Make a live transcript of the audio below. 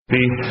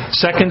be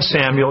 2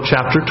 Samuel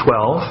chapter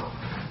 12.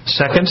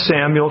 2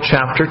 Samuel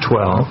chapter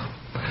 12.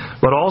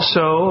 But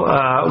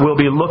also, we'll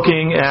be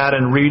looking at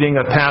and reading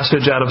a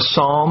passage out of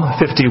Psalm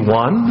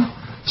 51.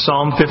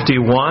 Psalm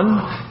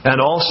 51, and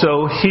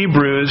also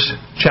Hebrews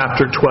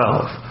chapter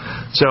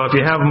 12. So if you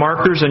have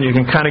markers and you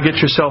can kind of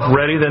get yourself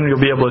ready, then you'll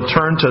be able to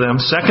turn to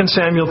them. 2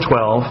 Samuel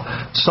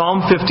 12,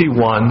 Psalm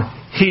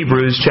 51,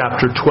 Hebrews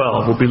chapter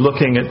 12. We'll be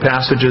looking at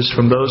passages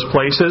from those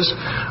places.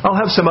 I'll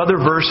have some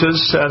other verses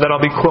that I'll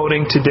be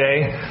quoting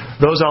today.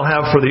 Those I'll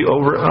have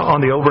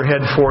on the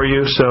overhead for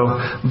you.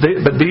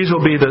 But these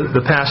will be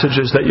the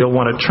passages that you'll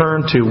want to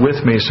turn to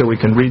with me so we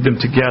can read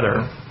them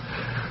together.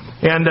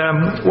 And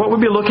what we'll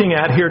be looking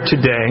at here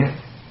today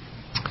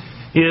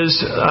is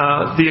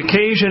the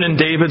occasion in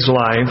David's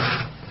life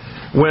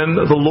when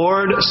the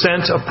Lord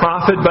sent a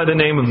prophet by the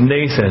name of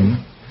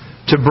Nathan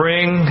to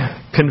bring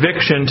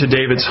conviction to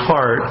David's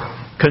heart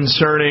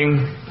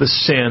concerning the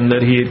sin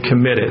that he had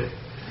committed.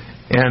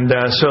 And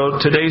so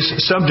today's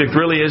subject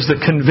really is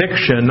the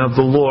conviction of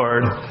the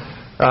Lord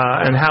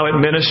and how it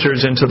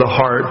ministers into the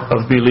heart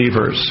of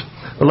believers.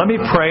 Let me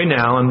pray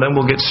now, and then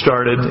we'll get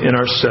started in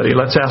our study.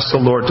 Let's ask the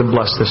Lord to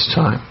bless this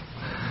time.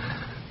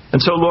 And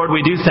so, Lord,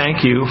 we do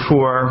thank you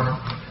for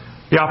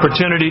the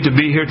opportunity to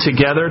be here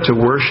together, to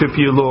worship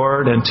you,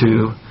 Lord, and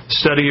to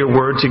study your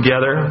word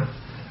together.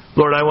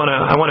 Lord, I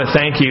want to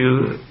thank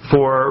you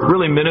for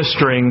really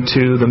ministering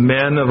to the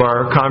men of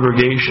our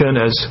congregation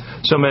as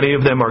so many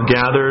of them are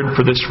gathered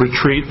for this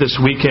retreat this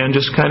weekend,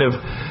 just kind of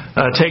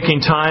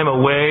taking time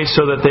away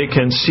so that they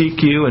can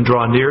seek you and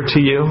draw near to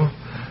you.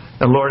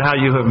 And Lord, how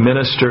you have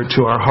ministered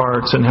to our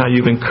hearts and how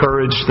you've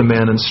encouraged the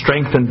men and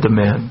strengthened the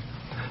men.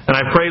 And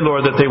I pray,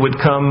 Lord, that they would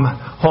come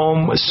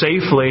home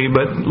safely,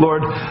 but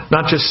Lord,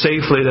 not just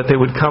safely, that they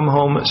would come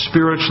home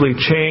spiritually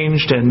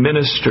changed and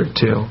ministered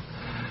to.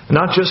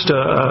 Not just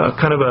a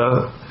kind of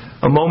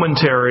a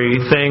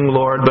momentary thing,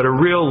 Lord, but a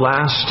real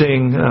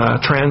lasting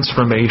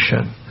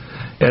transformation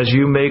as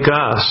you make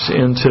us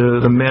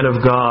into the men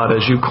of God,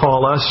 as you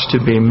call us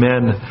to be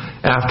men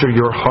after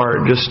your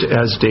heart, just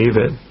as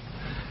David.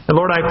 And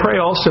Lord, I pray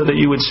also that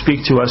you would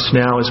speak to us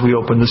now as we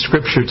open the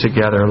Scripture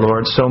together.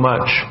 Lord, so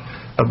much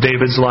of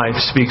David's life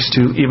speaks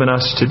to even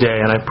us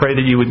today. And I pray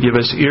that you would give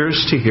us ears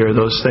to hear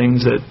those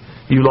things that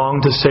you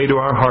long to say to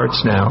our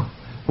hearts now.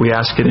 We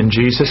ask it in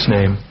Jesus'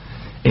 name.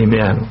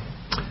 Amen.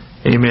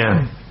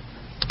 Amen.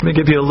 Let me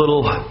give you a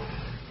little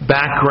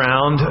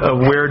background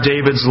of where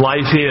David's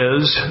life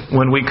is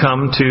when we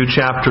come to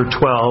chapter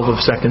 12 of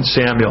 2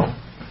 Samuel.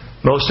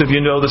 Most of you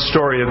know the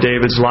story of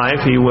David's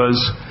life. He was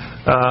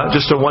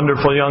just a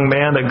wonderful young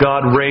man that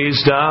God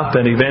raised up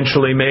and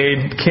eventually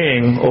made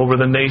king over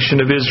the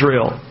nation of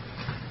Israel.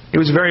 He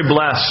was a very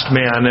blessed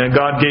man, and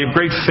God gave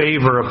great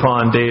favor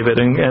upon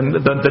David, and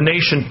the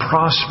nation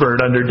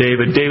prospered under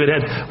David. David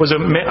was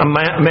a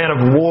man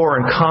of war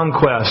and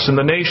conquest, and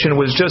the nation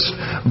was just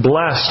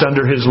blessed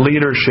under his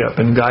leadership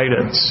and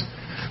guidance.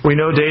 We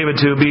know David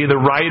to be the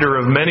writer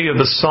of many of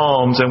the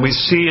Psalms, and we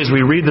see as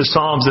we read the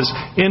Psalms this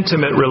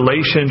intimate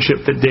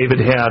relationship that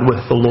David had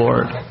with the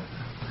Lord.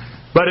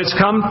 But it's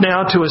come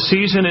now to a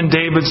season in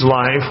David's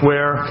life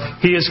where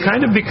he has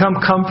kind of become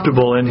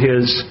comfortable in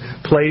his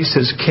place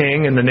as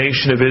king in the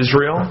nation of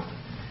Israel.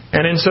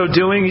 And in so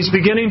doing, he's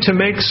beginning to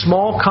make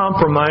small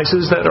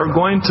compromises that are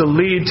going to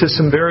lead to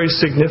some very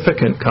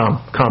significant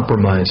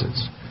compromises.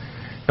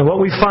 And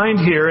what we find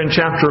here in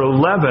chapter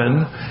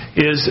 11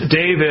 is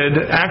David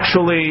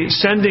actually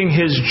sending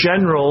his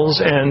generals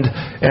and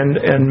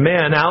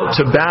men out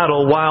to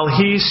battle while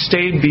he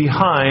stayed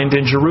behind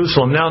in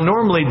Jerusalem. Now,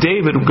 normally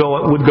David would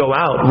go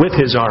out with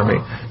his army.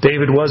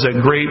 David was a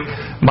great,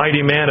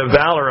 mighty man of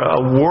valor,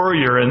 a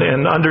warrior,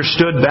 and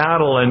understood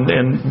battle and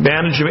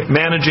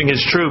managing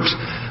his troops.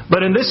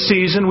 But in this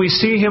season, we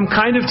see him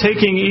kind of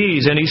taking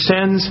ease, and he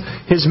sends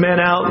his men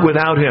out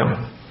without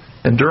him.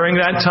 And during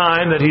that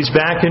time that he's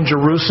back in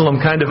Jerusalem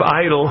kind of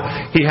idle,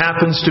 he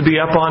happens to be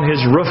up on his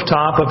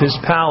rooftop of his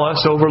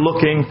palace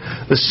overlooking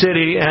the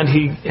city, and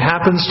he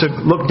happens to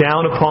look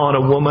down upon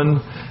a woman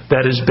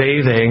that is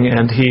bathing,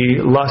 and he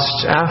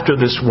lusts after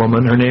this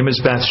woman. Her name is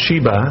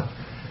Bathsheba.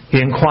 He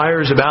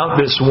inquires about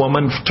this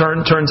woman.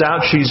 Turns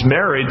out she's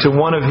married to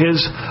one of his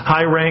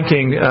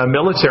high-ranking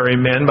military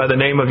men by the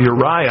name of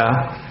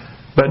Uriah.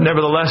 But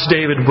nevertheless,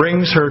 David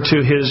brings her to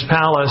his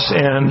palace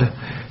and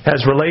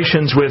has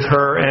relations with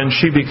her, and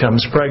she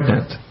becomes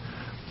pregnant.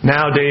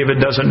 Now David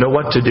doesn't know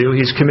what to do.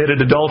 He's committed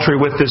adultery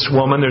with this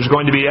woman. There's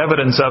going to be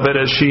evidence of it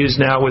as she is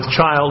now with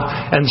child.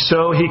 And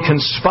so he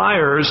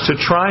conspires to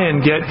try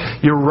and get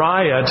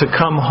Uriah to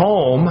come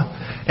home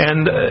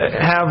and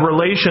have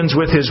relations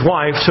with his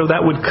wife, so that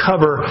would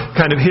cover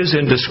kind of his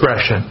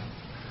indiscretion.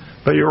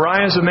 But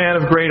Uriah is a man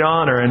of great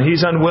honor, and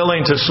he's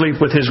unwilling to sleep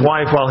with his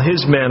wife while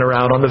his men are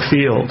out on the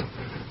field.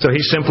 So he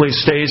simply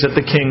stays at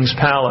the king's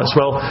palace.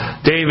 Well,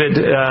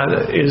 David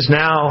is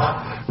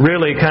now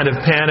really kind of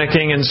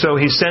panicking, and so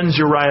he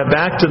sends Uriah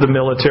back to the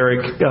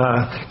military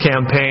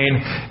campaign,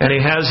 and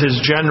he has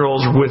his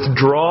generals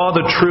withdraw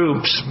the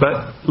troops,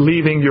 but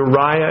leaving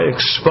Uriah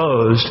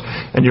exposed,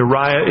 and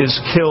Uriah is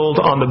killed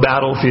on the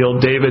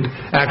battlefield, David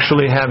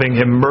actually having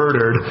him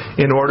murdered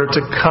in order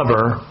to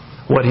cover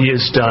what he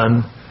has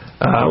done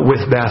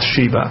with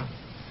Bathsheba.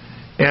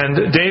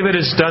 And David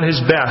has done his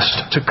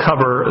best to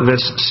cover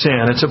this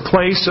sin. It's a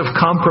place of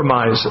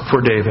compromise for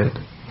David.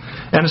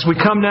 And as we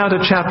come now to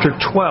chapter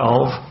 12,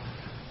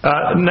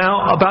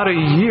 now about a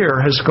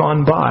year has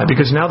gone by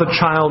because now the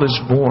child is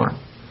born.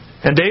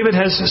 And David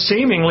has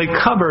seemingly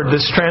covered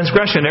this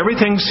transgression.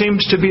 Everything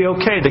seems to be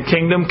okay. The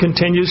kingdom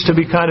continues to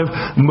be kind of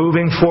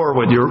moving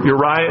forward.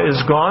 Uriah is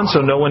gone,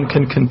 so no one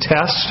can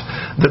contest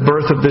the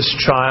birth of this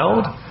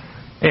child.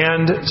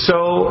 And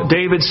so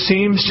David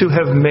seems to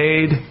have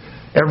made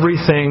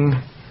everything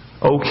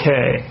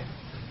okay,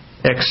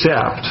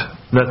 except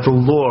that the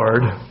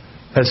Lord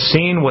has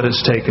seen what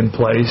has taken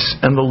place,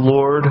 and the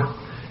Lord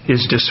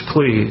is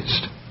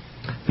displeased.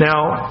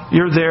 Now,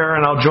 you're there,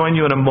 and I'll join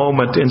you in a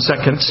moment in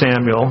 2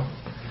 Samuel,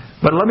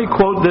 but let me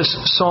quote this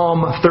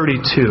Psalm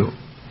 32,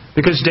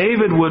 because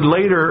David would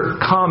later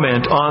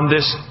comment on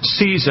this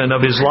season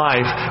of his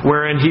life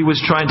wherein he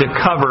was trying to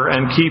cover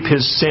and keep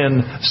his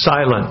sin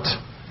silent.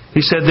 He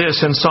said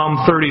this in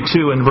Psalm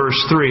 32 and verse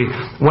 3,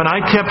 "When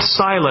I kept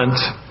silent,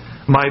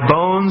 my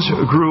bones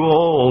grew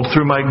old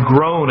through my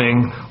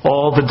groaning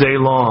all the day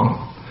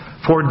long.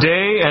 For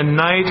day and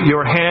night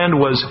your hand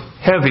was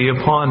heavy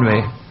upon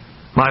me.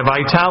 My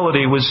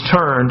vitality was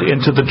turned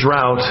into the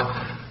drought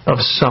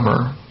of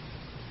summer."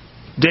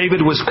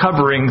 David was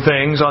covering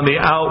things on the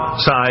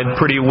outside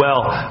pretty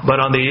well, but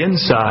on the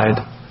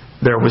inside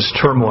there was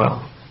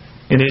turmoil.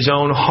 In his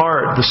own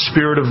heart, the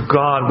Spirit of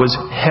God was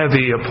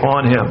heavy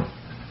upon him.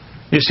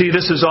 You see,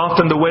 this is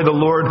often the way the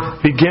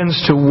Lord begins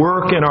to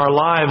work in our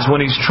lives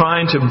when He's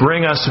trying to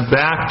bring us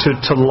back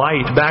to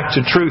light, back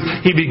to truth.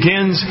 He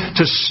begins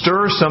to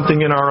stir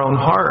something in our own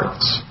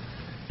hearts.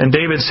 And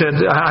David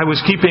said, I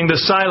was keeping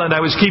this silent,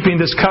 I was keeping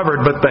this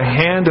covered, but the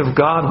hand of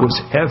God was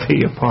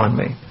heavy upon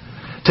me,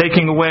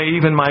 taking away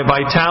even my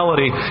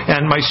vitality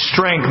and my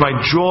strength, my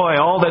joy,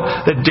 all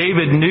that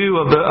David knew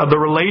of the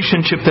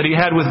relationship that he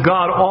had with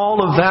God.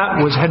 All of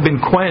that had been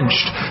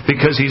quenched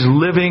because he's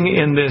living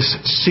in this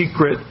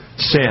secret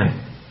sin.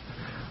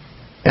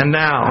 And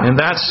now, in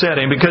that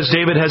setting, because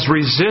David has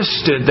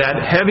resisted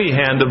that heavy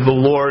hand of the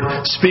Lord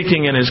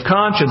speaking in his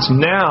conscience,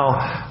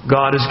 now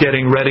God is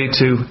getting ready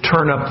to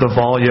turn up the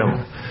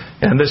volume.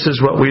 And this is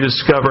what we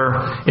discover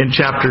in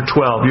chapter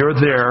 12. You're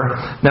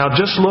there. Now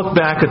just look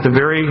back at the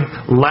very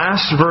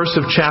last verse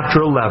of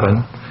chapter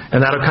 11,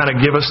 and that'll kind of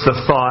give us the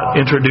thought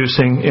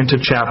introducing into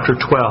chapter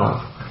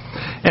 12.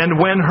 "And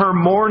when her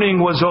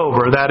mourning was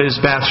over," that is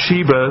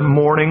Bathsheba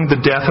mourning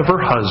the death of her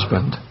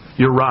husband,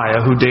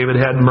 Uriah, who David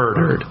had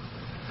murdered,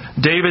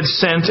 "David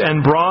sent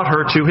and brought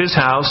her to his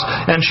house,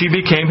 and she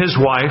became his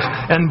wife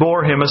and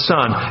bore him a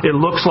son." It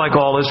looks like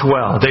all is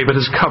well. David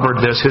has covered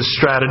this. His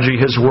strategy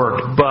has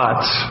worked.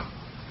 But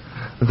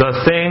the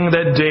thing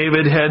that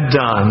David had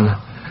done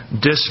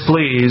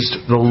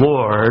displeased the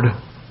Lord.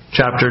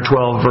 Chapter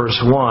 12,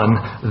 verse 1.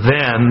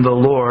 "Then the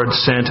Lord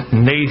sent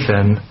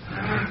Nathan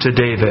to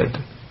David."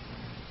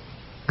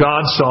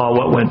 God saw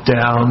what went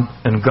down,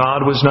 and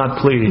God was not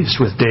pleased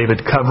with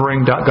David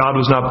covering. God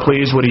was not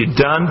pleased what he had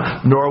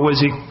done, nor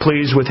was He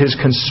pleased with his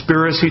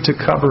conspiracy to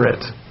cover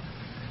it.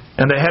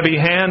 And the heavy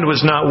hand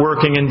was not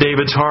working in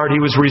David's heart.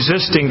 He was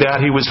resisting that.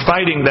 He was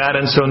fighting that.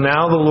 And so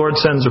now the Lord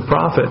sends a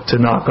prophet to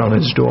knock on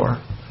his door.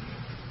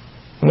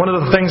 One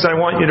of the things I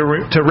want you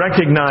to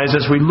recognize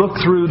as we look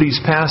through these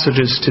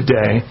passages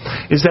today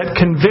is that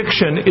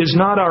conviction is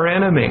not our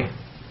enemy.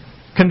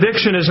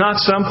 Conviction is not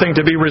something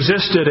to be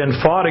resisted and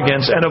fought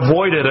against and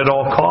avoided at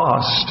all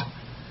cost.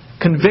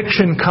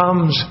 Conviction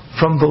comes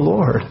from the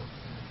Lord.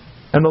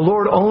 And the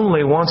Lord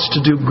only wants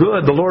to do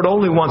good. The Lord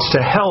only wants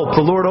to help.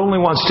 The Lord only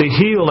wants to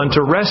heal and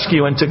to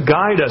rescue and to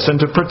guide us and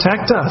to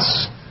protect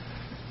us.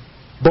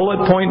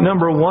 Bullet point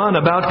number 1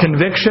 about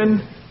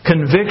conviction.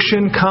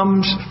 Conviction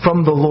comes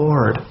from the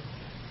Lord.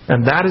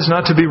 And that is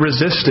not to be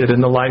resisted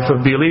in the life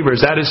of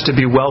believers. That is to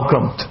be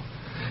welcomed.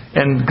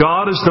 And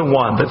God is the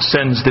one that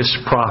sends this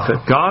prophet.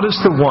 God is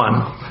the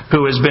one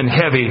who has been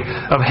heavy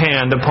of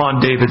hand upon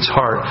David's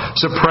heart,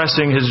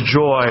 suppressing his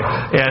joy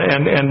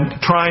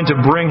and trying to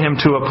bring him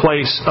to a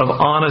place of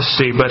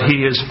honesty. But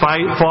he has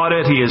fought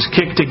it. He has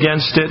kicked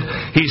against it.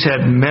 He's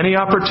had many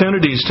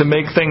opportunities to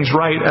make things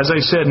right. As I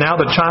said, now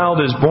the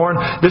child is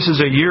born. This is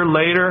a year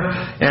later,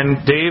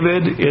 and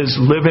David is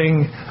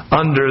living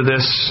under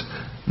this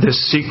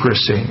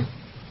secrecy.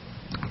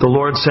 The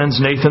Lord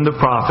sends Nathan the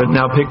prophet.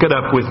 Now pick it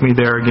up with me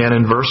there again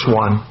in verse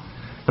 1,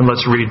 and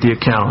let's read the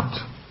account.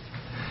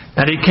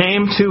 "And he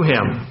came to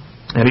him,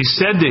 and he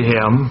said to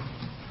him,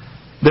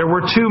 There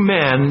were 2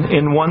 men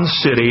in one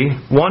city,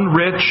 one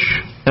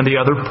rich and the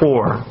other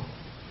poor.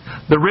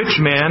 The rich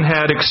man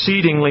had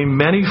exceedingly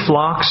many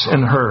flocks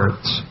and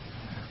herds,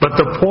 But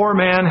the poor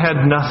man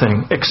had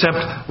nothing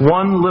except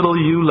one little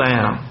ewe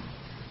lamb,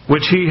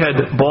 which he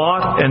had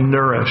bought and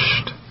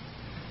nourished.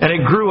 And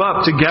it grew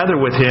up together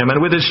with him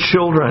and with his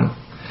children.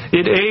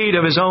 It ate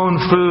of his own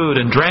food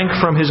and drank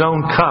from his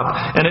own cup,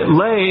 and it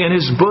lay in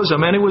his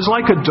bosom, and it was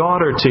like a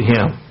daughter to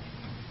him.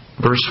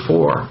 Verse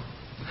 4.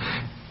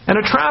 And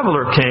a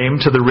traveler came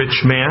to the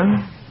rich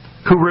man,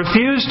 who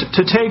refused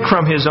to take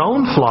from his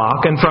own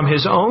flock and from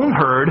his own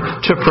herd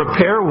to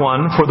prepare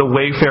one for the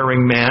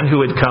wayfaring man who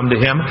had come to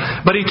him.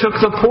 But he took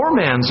the poor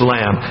man's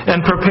lamb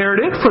and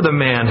prepared it for the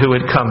man who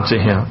had come to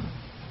him.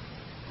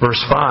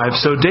 Verse 5,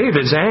 so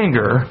David's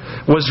anger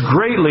was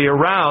greatly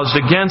aroused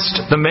against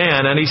the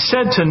man, and he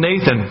said to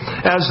Nathan,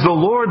 as the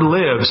Lord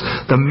lives,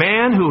 the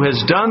man who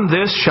has done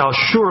this shall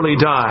surely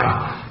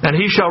die, and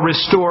he shall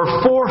restore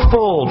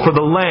fourfold for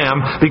the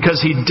lamb, because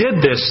he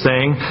did this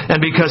thing, and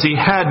because he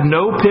had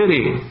no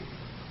pity.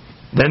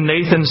 Then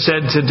Nathan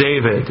said to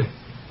David,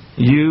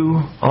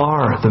 you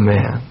are the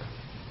man.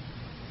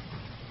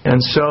 And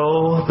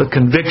so the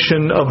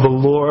conviction of the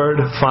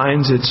Lord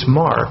finds its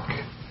mark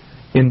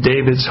in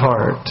David's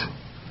heart.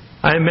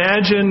 I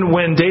imagine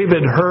when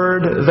David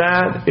heard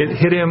that, it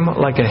hit him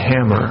like a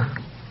hammer.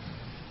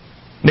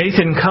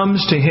 Nathan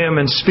comes to him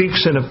and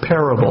speaks in a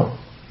parable.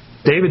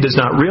 David does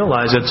not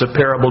realize it's a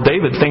parable.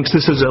 David thinks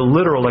this is a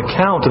literal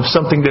account of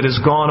something that has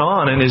gone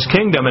on in his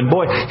kingdom, and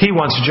boy, he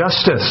wants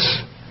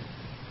justice.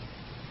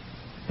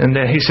 And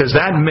then he says,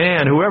 that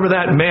man, whoever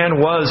that man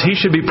was, he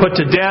should be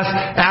put to death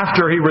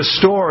after he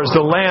restores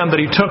the lamb that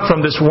he took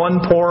from this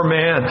one poor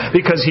man,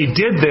 because he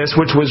did this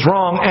which was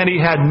wrong, and he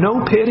had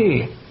no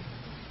pity.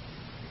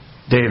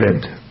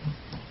 David,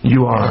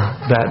 you are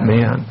that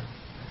man.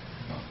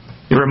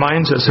 It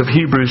reminds us of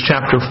Hebrews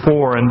chapter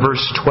 4 and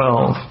verse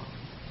 12.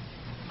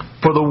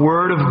 For the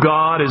word of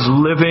God is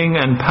living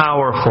and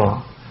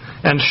powerful,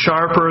 and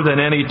sharper than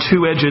any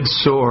two-edged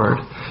sword,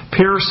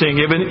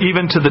 piercing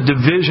even to the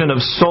division of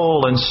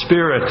soul and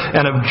spirit,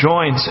 and of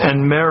joints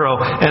and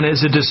marrow, and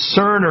is a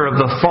discerner of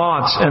the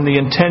thoughts and the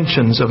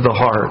intentions of the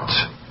heart.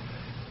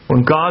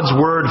 When God's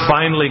Word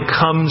finally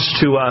comes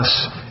to us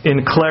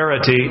in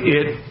clarity,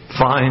 it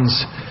finds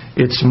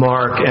its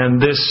mark,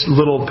 and this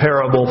little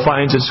parable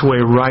finds its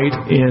way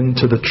right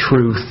into the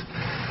truth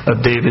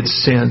of David's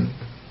sin.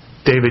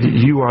 David,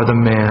 you are the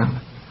man.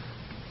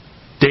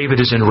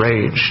 David is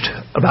enraged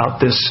about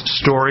this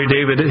story.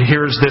 David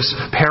hears this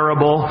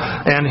parable,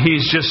 and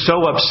he's just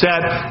so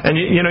upset. And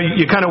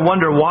you kind of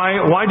wonder,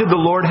 why did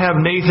the Lord have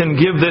Nathan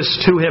give this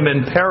to him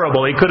in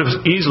parable? He could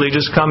have easily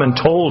just come and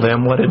told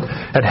him what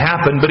had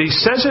happened. But he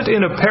says it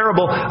in a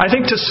parable, I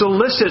think, to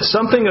solicit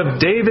something of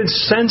David's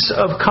sense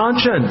of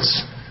conscience.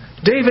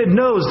 David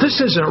knows this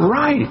isn't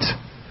right.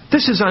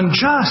 This is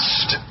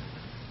unjust.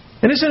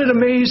 And isn't it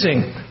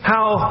amazing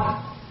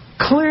how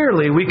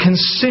clearly we can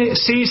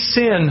see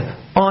sin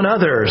on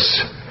others,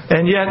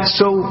 and yet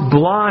so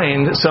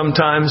blind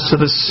sometimes to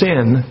the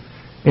sin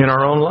in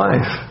our own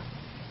life.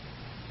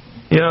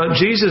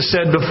 Jesus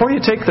said, before you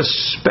take the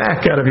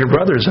speck out of your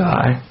brother's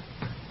eye,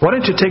 why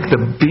don't you take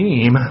the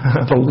beam,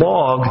 the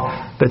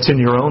log that's in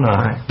your own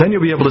eye? Then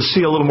you'll be able to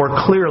see a little more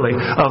clearly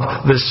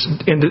of this,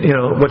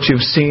 what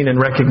you've seen and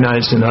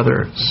recognized in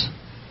others.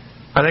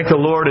 I think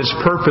the Lord is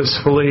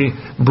purposefully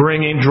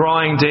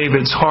drawing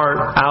David's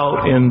heart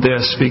out in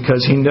this,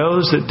 because He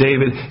knows that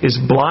David is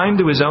blind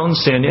to his own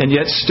sin and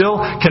yet still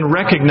can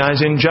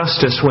recognize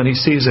injustice when he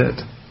sees it.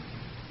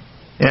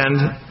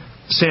 And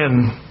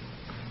sin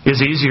is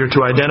easier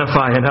to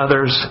identify in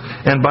others.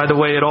 And by the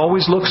way, it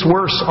always looks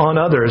worse on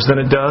others than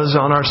it does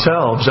on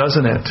ourselves,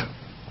 doesn't it?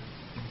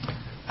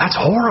 That's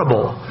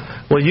horrible.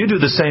 Well, you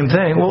do the same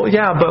thing. Well,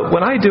 yeah, but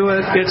when I do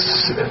it,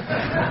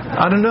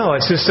 I don't know,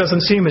 it just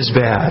doesn't seem as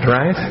bad,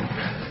 right?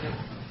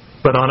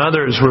 But on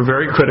others, we're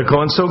very critical.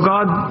 And so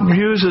God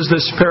uses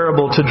this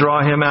parable to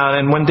draw him out.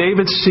 And when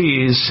David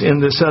sees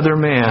in this other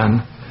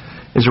man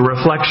is a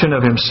reflection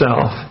of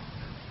himself,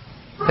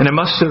 and it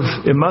must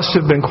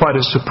have been quite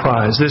a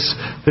surprise. This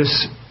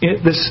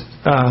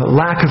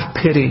lack of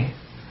pity,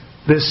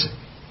 this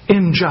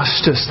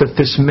injustice that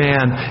this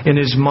man in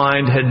his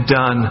mind had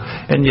done,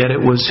 and yet it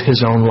was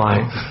his own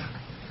life.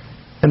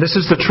 And this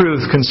is the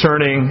truth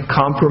concerning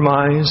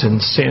compromise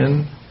and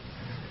sin.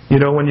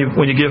 When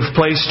you give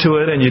place to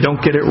it and you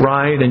don't get it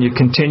right, and you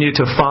continue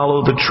to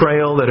follow the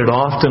trail that it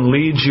often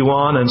leads you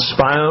on and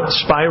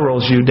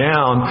spirals you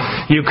down,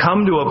 you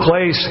come to a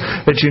place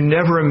that you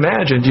never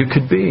imagined you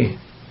could be.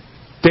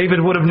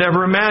 David would have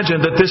never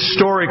imagined that this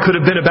story could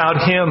have been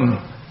about him.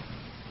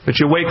 But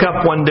you wake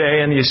up one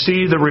day and you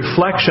see the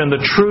reflection,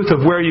 the truth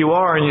of where you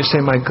are, and you say,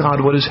 my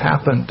God, what has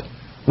happened?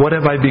 What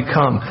have I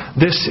become?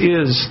 This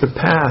is the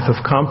path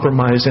of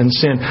compromise and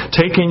sin,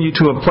 taking you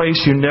to a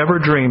place you never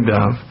dreamed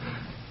of,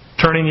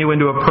 turning you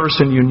into a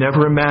person you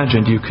never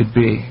imagined you could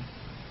be.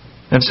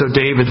 And so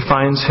David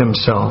finds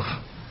himself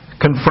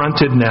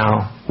confronted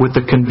now with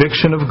the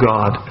conviction of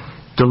God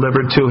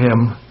delivered to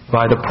him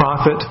by the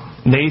prophet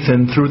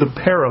Nathan through the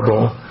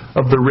parable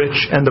of the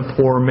rich and the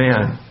poor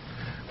man.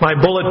 My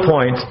bullet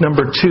point,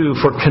 number 2,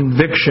 for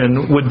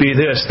conviction would be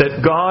this, that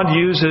God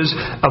uses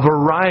a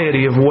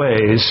variety of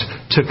ways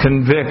to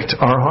convict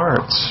our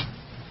hearts.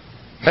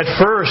 At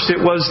first, it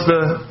was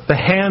the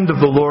hand of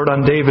the Lord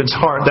on David's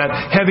heart, that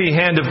heavy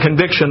hand of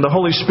conviction, the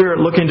Holy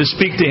Spirit looking to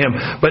speak to him.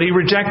 But he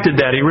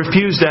rejected that. He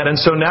refused that. And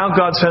so now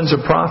God sends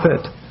a prophet.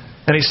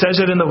 And He says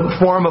it in the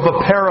form of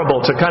a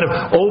parable to kind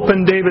of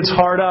open David's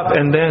heart up,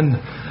 and then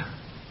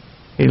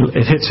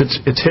it hits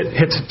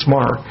its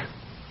mark.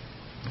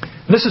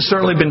 This has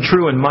certainly been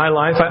true in my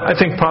life. I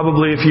think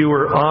probably if you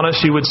were honest,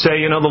 you would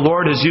say, the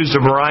Lord has used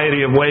a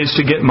variety of ways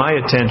to get my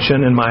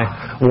attention in my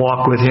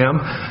walk with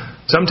Him.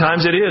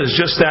 Sometimes it is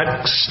just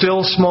that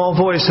still small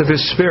voice of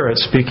His Spirit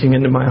speaking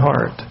into my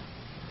heart.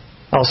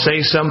 I'll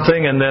say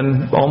something, and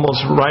then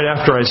almost right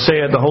after I say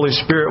it, the Holy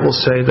Spirit will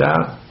say,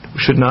 that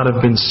should not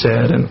have been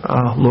said. And,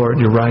 Lord,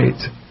 you're right.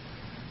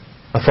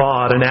 A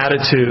thought, an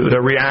attitude,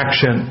 a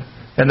reaction.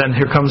 And then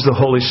here comes the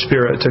Holy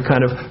Spirit to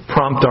kind of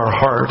prompt our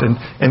heart and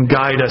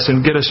guide us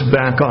and get us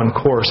back on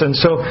course. And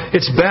so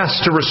it's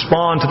best to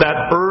respond to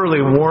that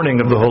early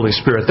warning of the Holy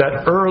Spirit,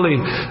 that early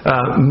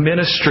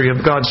ministry of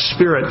God's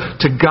Spirit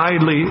to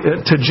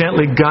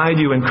gently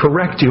guide you and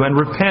correct you and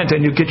repent,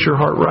 and you get your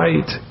heart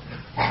right.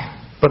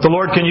 But the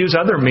Lord can use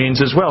other means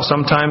as well.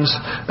 Sometimes,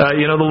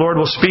 the Lord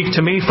will speak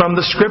to me from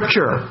the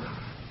Scripture.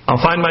 I'll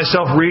find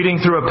myself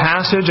reading through a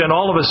passage, and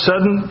all of a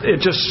sudden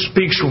it just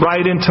speaks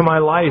right into my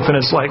life, and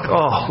it's like,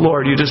 oh,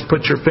 Lord, you just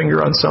put your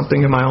finger on something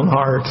in my own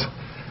heart,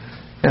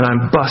 and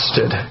I'm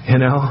busted,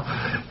 And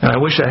I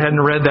wish I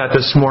hadn't read that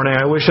this morning.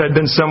 I wish I'd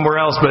been somewhere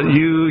else, but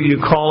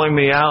you calling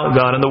me out,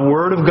 God. And the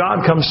Word of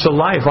God comes to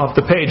life off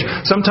the page,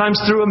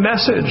 sometimes through a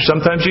message.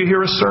 Sometimes you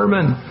hear a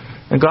sermon,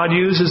 and God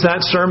uses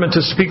that sermon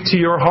to speak to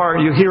your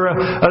heart. You hear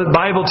a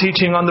Bible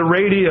teaching on the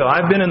radio.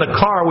 I've been in the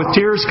car with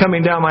tears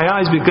coming down my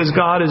eyes because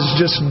God is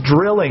just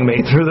drilling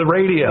me through the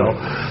radio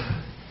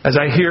as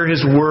I hear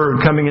His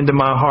Word coming into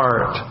my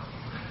heart.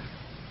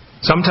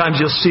 Sometimes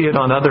you'll see it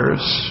on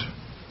others.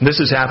 This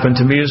has happened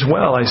to me as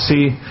well. I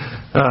see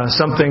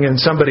something in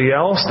somebody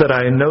else that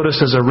I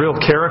notice as a real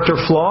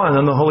character flaw, and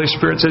then the Holy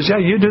Spirit says, yeah,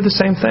 you do the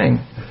same thing.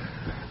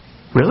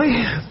 Really?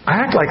 I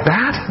act like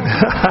that?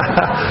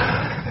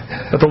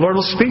 But the Lord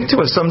will speak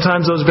to us.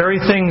 Sometimes those very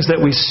things that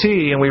we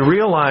see and we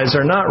realize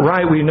are not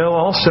right, we know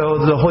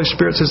also the Holy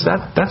Spirit says,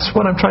 that's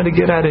what I'm trying to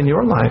get at in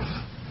your life.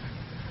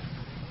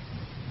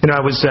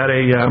 I was at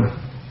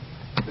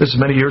this is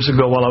many years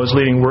ago while I was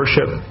leading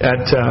worship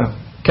at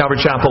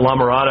Calvary Chapel, La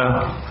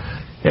Mirada.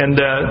 And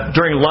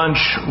during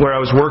lunch where I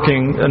was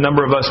working, a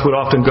number of us would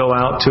often go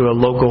out to a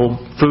local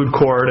food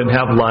court and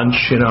have lunch.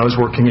 I was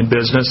working in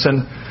business.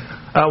 And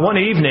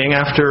one evening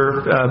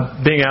after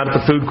being out at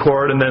the food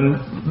court and then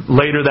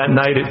later that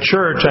night at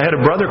church, I had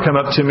a brother come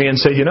up to me and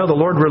say, the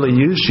Lord really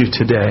used you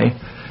today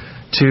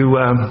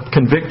to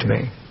convict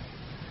me.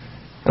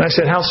 And I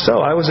said, how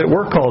so? I was at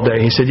work all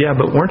day. He said, yeah,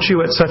 but weren't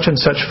you at such and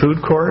such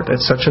food court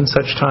at such and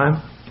such time?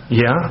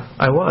 Yeah,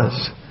 I was.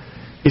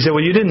 He said,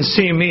 well, you didn't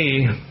see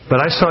me, but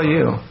I saw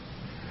you.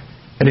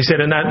 And he said,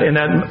 in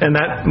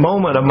that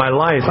moment of my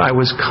life, I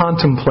was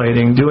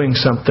contemplating doing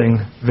something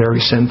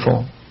very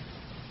sinful.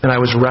 And I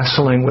was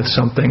wrestling with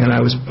something, and I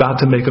was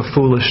about to make a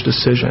foolish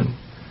decision.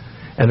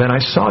 And then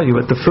I saw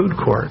you at the food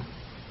court.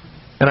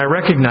 And I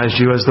recognized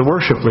you as the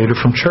worship leader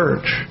from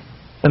church.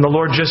 And the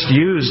Lord just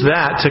used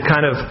that to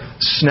kind of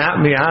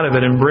snap me out of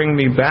it and bring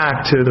me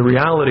back to the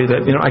reality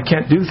that, I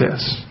can't do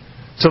this.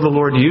 So the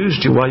Lord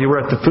used you while you were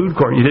at the food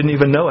court. You didn't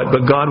even know it,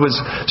 but God was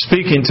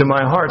speaking to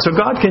my heart. So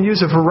God can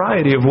use a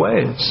variety of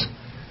ways.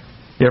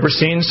 You ever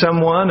seen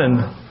someone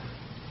and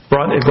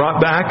it brought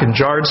back and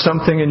jarred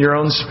something in your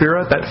own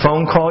spirit, that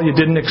phone call you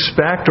didn't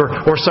expect,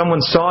 or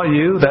someone saw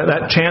you,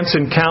 that chance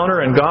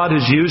encounter, and God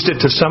has used it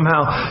to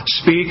somehow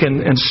speak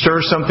and stir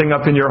something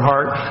up in your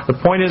heart. The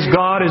point is,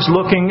 God is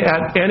looking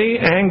at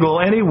any angle,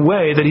 any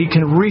way that He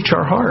can reach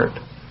our heart.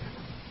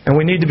 And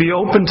we need to be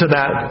open to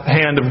that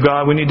hand of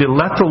God. We need to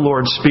let the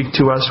Lord speak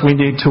to us. We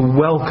need to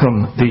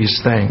welcome these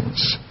things.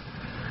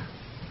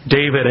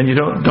 David, and you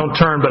don't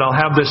turn, but I'll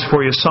have this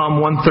for you,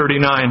 Psalm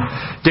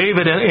 139.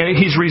 David,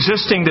 he's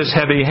resisting this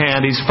heavy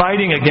hand. He's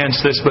fighting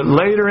against this. But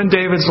later in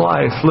David's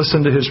life,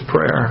 listen to his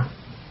prayer.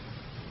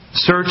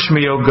 Search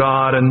me, O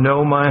God, and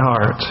know my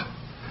heart.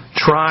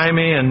 Try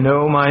me and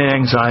know my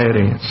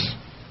anxieties.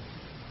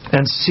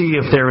 And see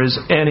if there is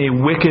any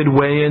wicked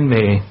way in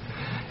me,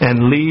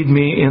 and lead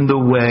me in the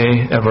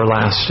way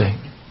everlasting.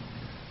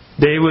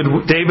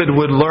 David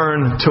would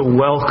learn to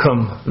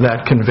welcome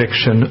that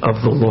conviction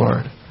of the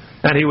Lord.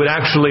 And he would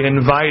actually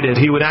invite it.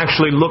 He would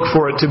actually look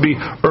for it to be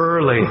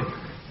early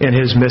in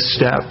his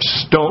missteps.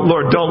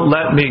 Lord, don't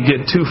let me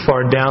get too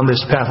far down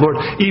this path. Lord,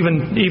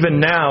 even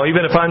now,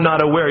 even if I'm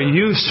not aware,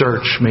 you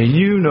search me.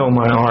 You know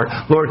my heart.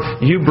 Lord,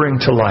 you bring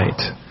to light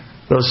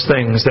those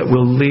things that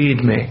will lead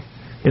me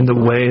in the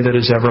way that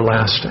is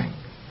everlasting.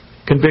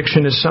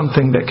 Conviction is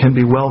something that can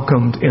be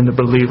welcomed in the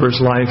believer's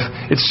life.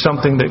 It's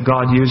something that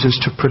God uses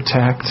to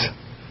protect.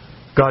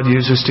 God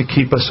uses to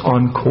keep us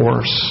on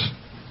course.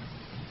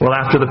 Well,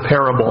 after the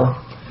parable,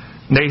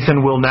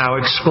 Nathan will now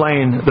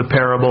explain the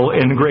parable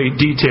in great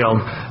detail.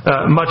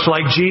 Much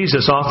like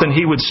Jesus, often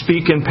he would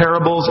speak in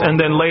parables and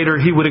then later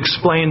he would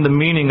explain the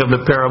meaning of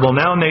the parable.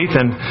 Now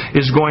Nathan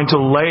is going to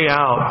lay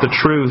out the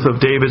truth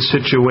of David's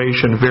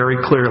situation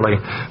very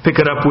clearly. Pick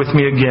it up with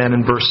me again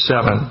in verse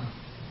 7.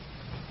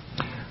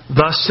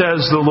 Thus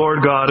says the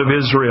Lord God of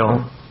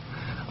Israel,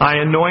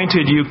 I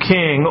anointed you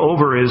king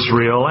over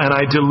Israel, and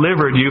I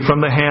delivered you from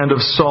the hand of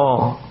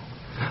Saul.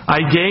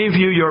 I gave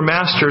you your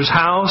master's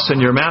house and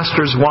your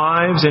master's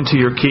wives into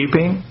your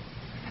keeping,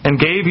 and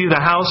gave you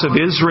the house of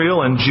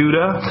Israel and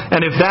Judah.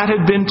 And if that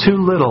had been too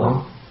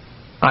little,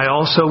 I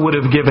also would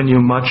have given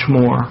you much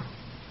more.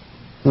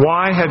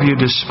 Why have you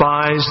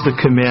despised the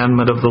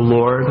commandment of the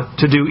Lord,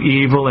 to do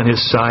evil in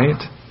His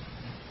sight?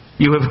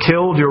 You have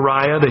killed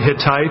Uriah the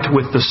Hittite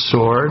with the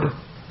sword.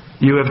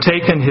 You have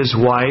taken his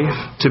wife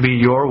to be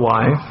your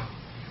wife.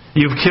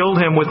 You've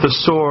killed him with the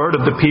sword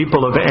of the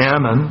people of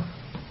Ammon.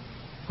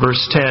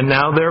 Verse 10,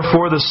 Now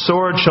therefore the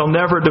sword shall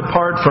never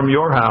depart from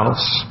your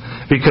house,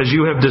 because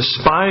you have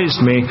despised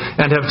me,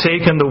 and have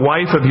taken the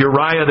wife of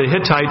Uriah the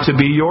Hittite to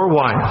be your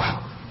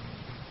wife.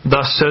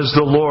 Thus says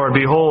the Lord,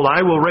 Behold,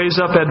 I will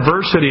raise up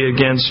adversity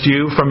against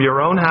you from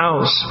your own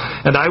house,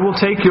 and I will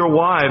take your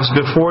wives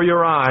before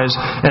your eyes,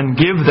 and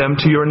give them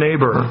to your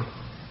neighbor.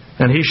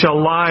 And he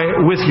shall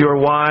lie with your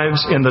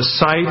wives in the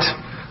sight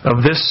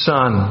of this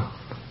sun,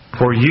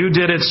 for you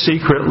did it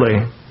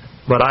secretly.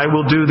 But I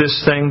will do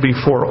this thing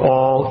before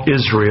all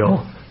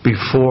Israel,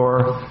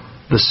 before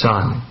the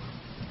sun.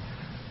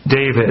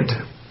 David,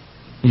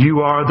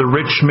 you are the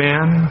rich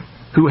man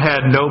who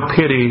had no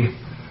pity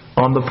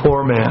on the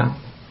poor man.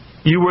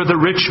 You were the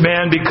rich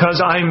man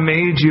because I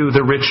made you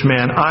the rich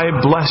man.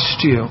 I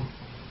blessed you.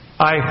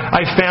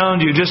 I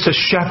found you just a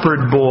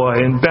shepherd boy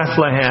in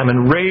Bethlehem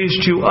and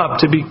raised you up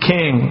to be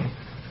king.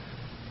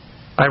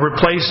 I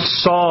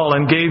replaced Saul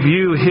and gave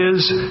you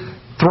his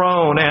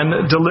throne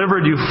and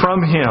delivered you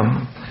from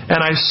him. And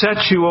I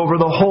set you over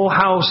the whole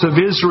house of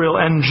Israel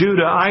and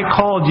Judah. I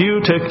called you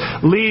to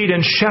lead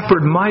and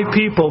shepherd my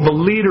people, the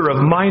leader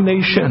of my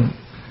nation.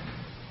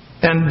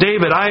 And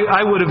David,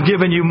 I would have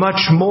given you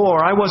much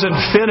more. I wasn't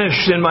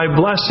finished in my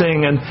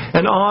blessing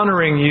and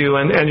honoring you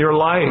and your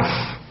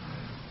life.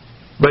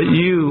 But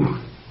you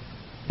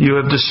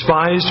have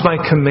despised my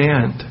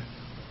command,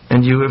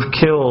 and you have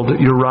killed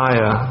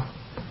Uriah,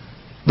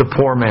 the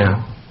poor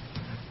man,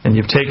 and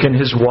you've taken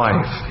his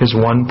wife, his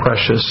one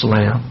precious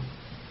lamb.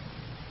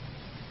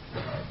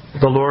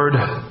 The Lord,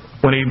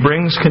 when He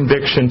brings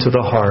conviction to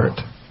the heart,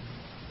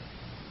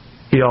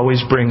 He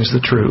always brings the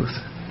truth.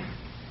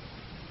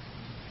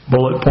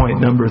 Bullet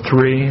point number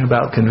 3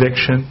 about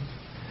conviction.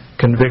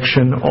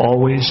 Conviction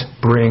always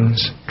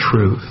brings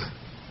truth.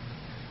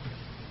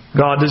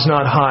 God does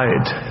not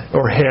hide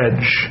or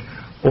hedge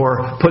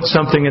or put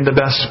something in the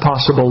best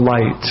possible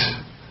light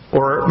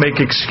or make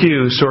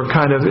excuse or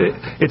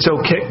it's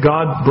okay.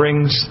 God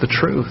brings the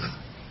truth.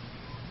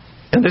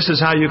 And this is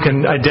how you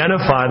can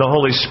identify the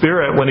Holy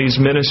Spirit when He's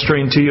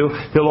ministering to you.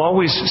 He'll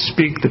always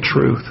speak the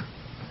truth.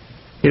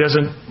 He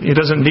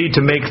doesn't need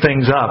to make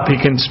things up. He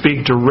can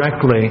speak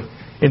directly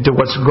into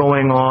what's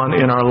going on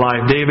in our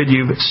life. David,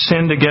 you've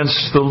sinned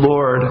against the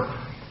Lord,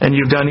 and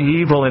you've done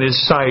evil in His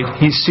sight.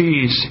 He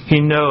sees. He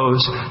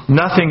knows.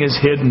 Nothing is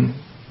hidden.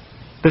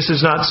 This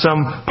is not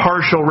some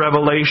partial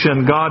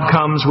revelation. God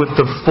comes with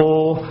the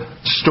full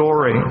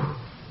story.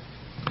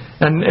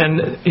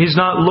 And He's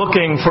not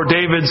looking for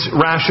David's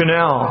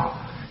rationale.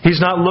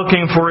 He's not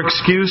looking for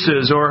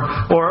excuses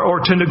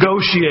or to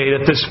negotiate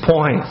at this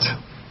point.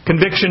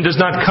 Conviction does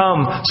not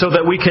come so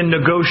that we can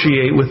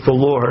negotiate with the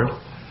Lord.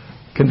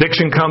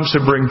 Conviction comes to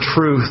bring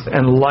truth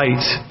and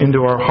light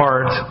into our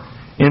heart,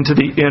 into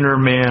the inner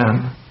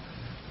man.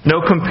 No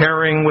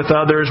comparing with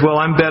others. Well,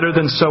 I'm better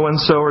than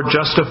so-and-so, or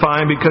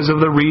justifying because of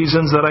the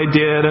reasons that I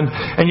did.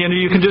 And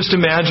you can just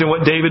imagine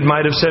what David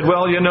might have said.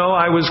 Well,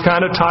 I was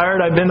kind of tired.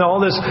 I've done all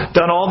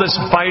this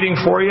fighting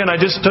for you, and I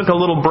just took a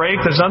little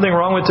break. There's nothing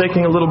wrong with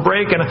taking a little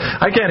break. And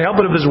I can't help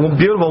it if this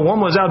beautiful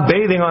woman was out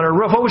bathing on her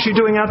roof. What was she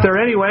doing out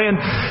there anyway?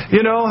 And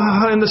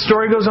the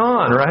story goes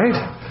on, right?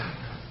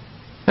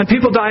 And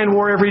people die in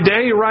war every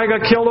day. Uriah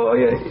got killed.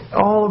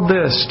 All of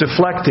this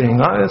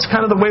deflecting. It's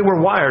kind of the way we're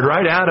wired,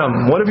 right?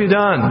 Adam, what have you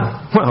done?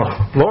 Well,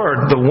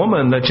 Lord, the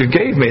woman that you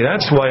gave me,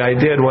 that's why I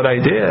did what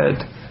I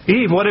did.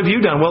 Eve, what have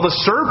you done? Well, the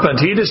serpent,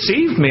 he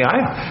deceived me.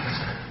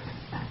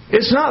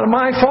 It's not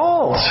my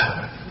fault.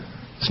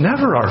 It's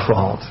never our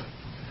fault.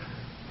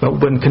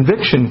 But when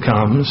conviction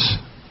comes,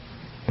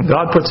 and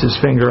God puts His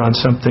finger on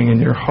something in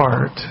your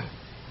heart,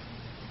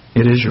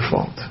 it is your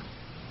fault.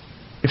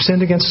 You've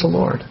sinned against the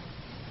Lord.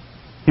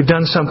 You've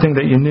done something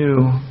that you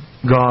knew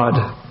God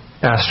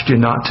asked you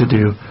not to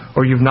do,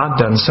 or you've not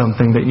done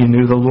something that you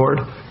knew the Lord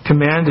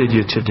commanded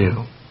you to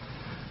do.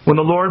 When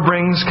the Lord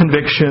brings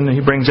conviction,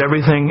 He brings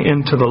everything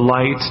into the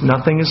light.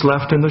 Nothing is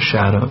left in the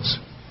shadows.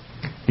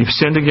 You've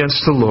sinned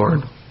against the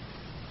Lord.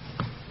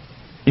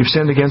 You've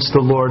sinned against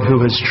the Lord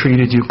who has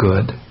treated you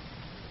good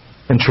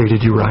and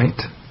treated you right.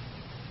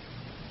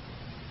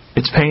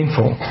 It's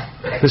painful.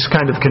 This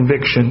kind of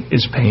conviction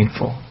is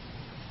painful.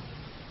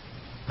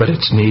 but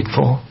it's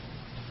needful.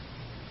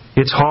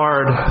 It's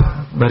hard,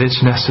 but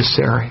it's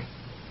necessary.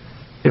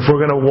 If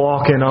we're going to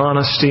walk in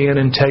honesty and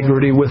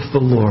integrity with the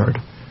Lord,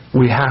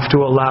 we have to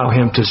allow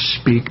Him to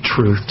speak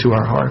truth to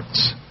our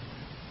hearts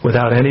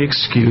without any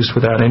excuse,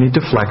 without any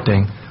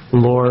deflecting.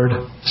 Lord,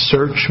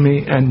 search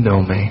me and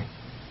know me,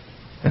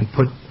 and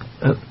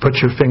put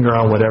your finger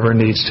on whatever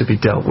needs to be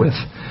dealt with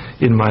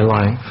in my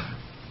life.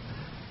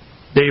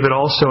 David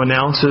also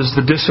announces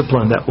the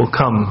discipline that will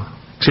come.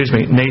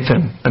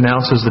 Nathan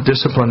announces the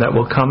discipline that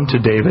will come to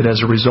David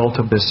as a result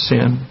of this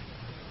sin.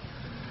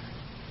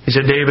 He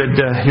said, David,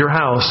 your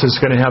house is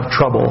going to have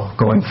trouble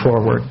going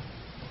forward.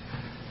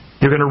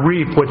 You're going to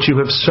reap what you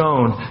have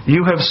sown.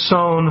 You have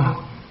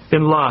sown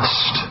in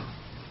lust,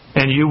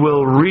 and you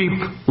will reap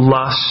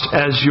lust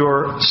as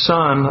your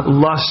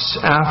son lusts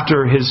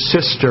after his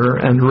sister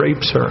and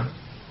rapes her.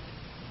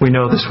 We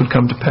know this would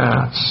come to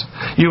pass.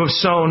 You have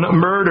sown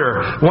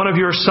murder. One of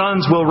your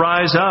sons will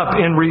rise up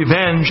in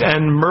revenge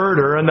and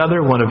murder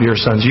another one of your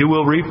sons. You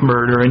will reap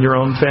murder in your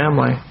own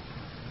family.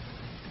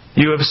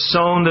 You have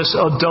sown this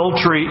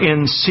adultery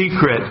in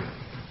secret,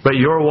 but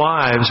your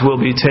wives will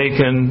be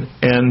taken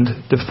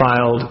and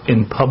defiled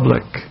in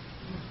public.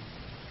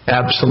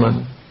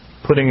 Absalom,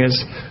 putting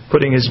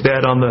his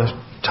bed on the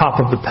top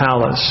of the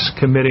palace,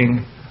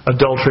 committing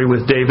adultery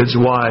with David's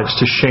wives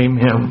to shame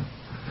him.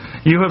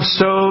 You have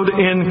sowed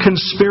in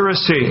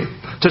conspiracy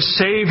to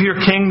save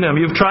your kingdom.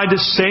 You've tried to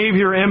save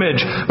your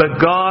image,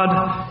 but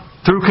God,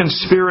 through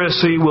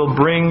conspiracy, will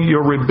bring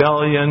your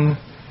rebellion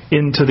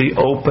into the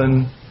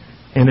open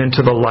and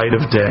into the light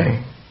of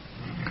day.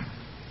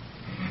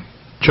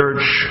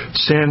 Church,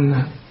 sin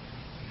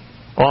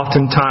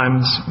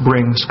oftentimes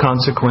brings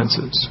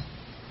consequences.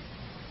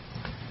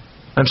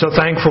 I'm so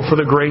thankful for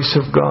the grace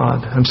of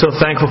God. I'm so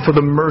thankful for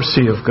the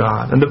mercy of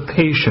God and the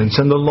patience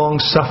and the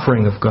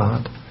long-suffering of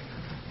God.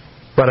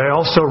 But I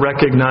also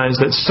recognize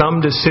that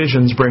some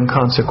decisions bring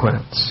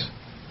consequence.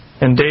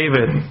 And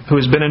David, who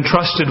has been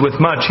entrusted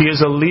with much, he is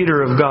a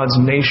leader of God's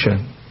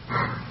nation.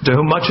 To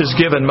whom much is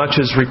given,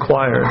 much is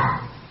required.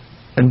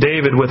 And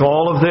David, with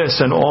all of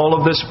this and all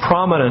of this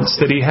prominence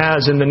that he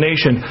has in the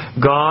nation,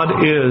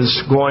 God is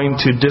going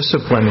to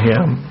discipline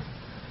him.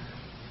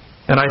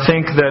 And I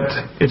think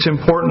that it's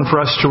important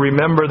for us to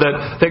remember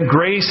that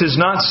grace is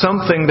not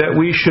something that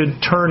we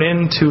should turn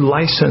into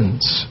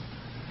license.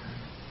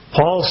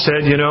 Paul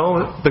said,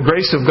 the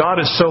grace of God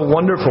is so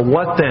wonderful.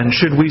 What then?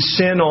 Should we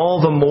sin all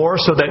the more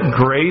so that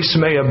grace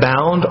may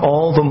abound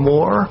all the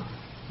more?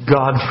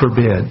 God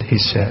forbid, he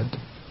said.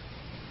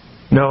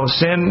 No,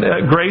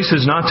 grace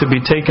is not to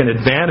be taken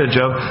advantage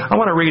of. I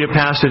want to read a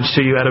passage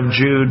to you out of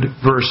Jude,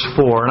 verse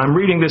 4. And I'm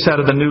reading this out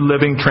of the New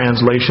Living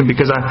Translation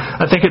because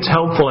I think it's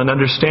helpful in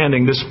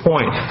understanding this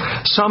point.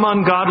 Some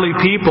ungodly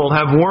people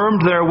have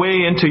wormed their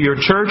way into your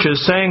churches,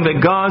 saying that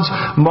God's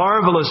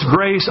marvelous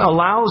grace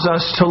allows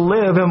us to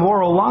live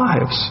immoral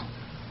lives.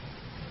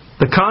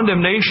 The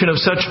condemnation of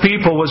such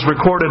people was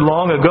recorded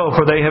long ago,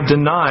 for they have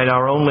denied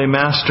our only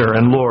Master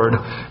and Lord,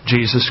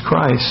 Jesus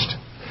Christ.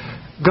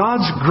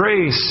 God's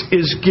grace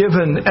is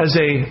given as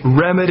a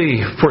remedy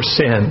for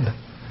sin,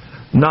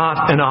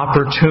 not an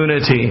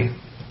opportunity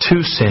to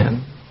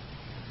sin.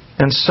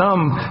 And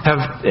some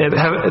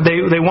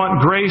they want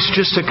grace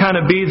just to kind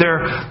of be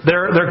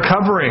their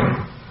covering.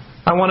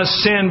 I want to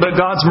sin, but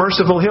God's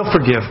merciful; He'll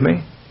forgive me.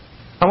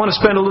 I want to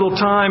spend a little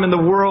time in the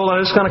world.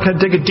 I just kind of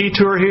take a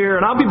detour here,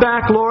 and I'll be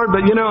back, Lord.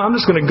 But I'm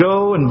just going to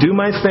go and do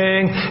my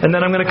thing, and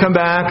then I'm going to come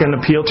back and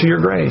appeal to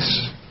your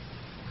grace.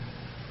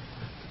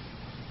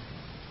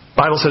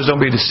 The Bible says, don't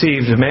be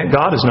deceived.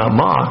 God is not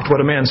mocked. What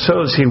a man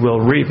sows, he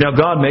will reap. Now,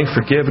 God may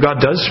forgive. God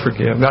does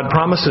forgive. God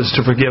promises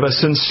to forgive a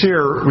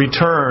sincere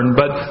return.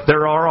 But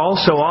there are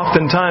also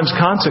oftentimes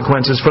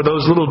consequences for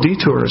those little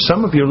detours.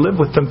 Some of you live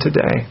with them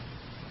today.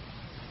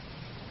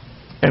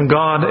 And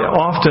God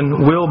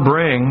often will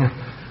bring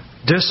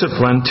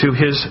discipline to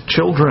His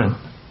children.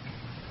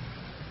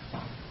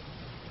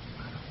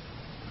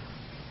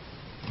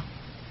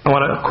 I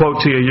want to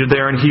quote to you. You're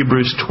there in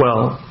Hebrews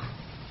 12.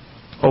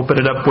 Open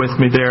it up with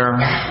me there.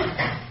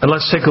 And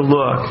let's take a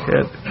look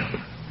at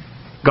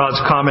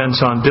God's comments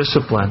on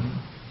discipline.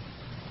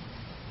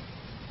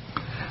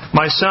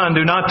 My son,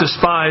 do not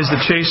despise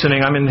the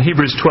chastening. I'm in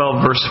Hebrews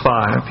 12, verse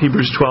 5.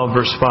 Hebrews 12,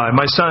 verse 5.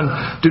 My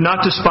son, do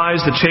not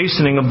despise the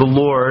chastening of the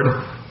Lord,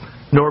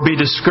 nor be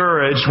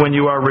discouraged when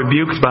you are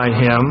rebuked by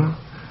Him.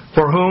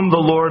 For whom the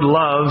Lord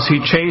loves,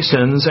 He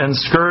chastens and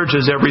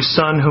scourges every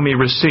son whom He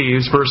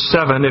receives. Verse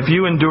 7. If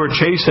you endure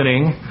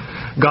chastening,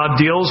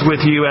 God deals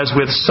with you as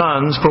with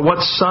sons. For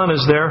what son is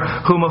there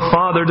whom a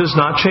father does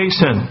not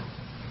chasten?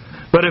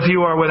 But if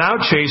you are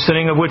without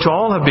chastening, of which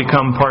all have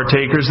become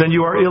partakers, then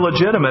you are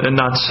illegitimate and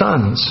not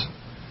sons.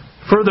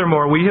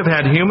 Furthermore, we have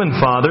had human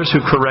fathers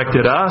who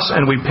corrected us,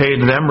 and we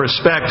paid them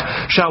respect.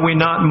 Shall we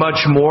not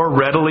much more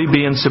readily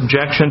be in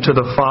subjection to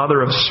the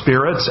Father of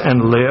spirits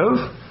and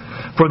live?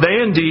 For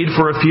they indeed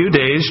for a few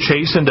days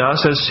chastened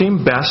us as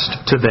seemed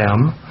best to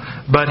them,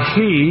 but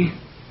He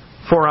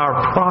for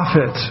our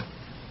profit,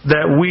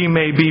 that we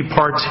may be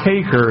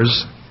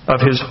partakers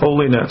of His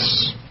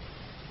holiness.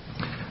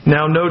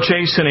 Now no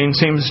chastening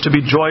seems to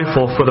be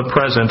joyful for the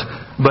present,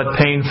 but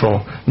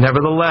painful.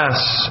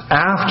 Nevertheless,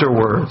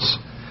 afterwards,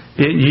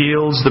 it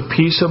yields the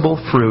peaceable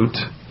fruit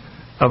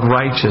of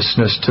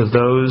righteousness to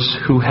those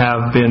who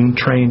have been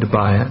trained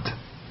by it.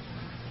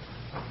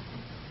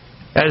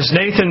 As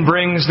Nathan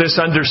brings this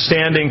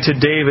understanding to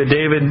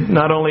David,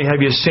 not only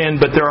have you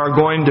sinned, but there are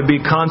going to be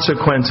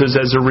consequences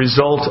as a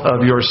result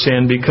of your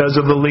sin because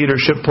of the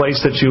leadership place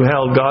that you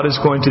held. God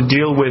is going to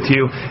deal with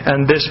you.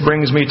 And this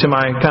brings me to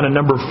my kind of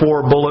number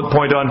 4 bullet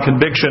point on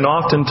conviction.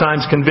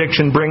 Oftentimes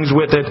conviction brings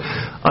with it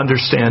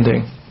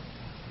understanding.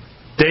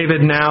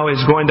 David now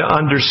is going to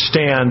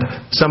understand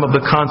some of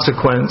the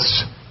consequence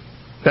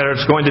that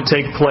is going to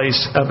take place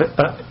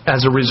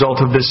as a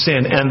result of this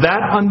sin. And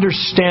that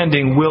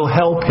understanding will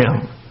help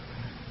him.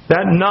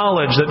 That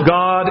knowledge that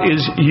God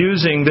is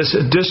using this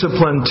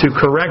discipline to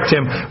correct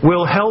him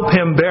will help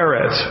him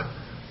bear it.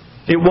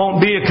 It won't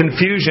be a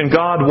confusion.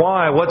 God,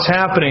 why? What's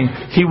happening?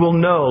 He will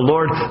know,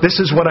 Lord, this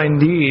is what I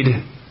need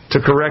to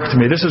correct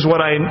me. This is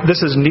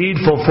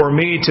needful for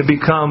me to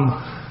become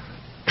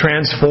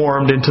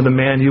transformed into the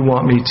man you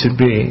want me to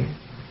be.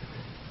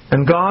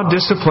 And God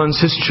disciplines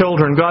His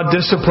children. God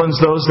disciplines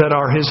those that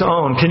are His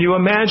own. Can you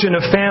imagine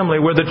a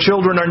family where the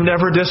children are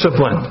never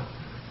disciplined?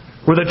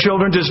 Where the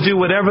children just do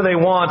whatever they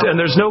want and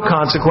there's no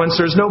consequence,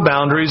 there's no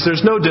boundaries,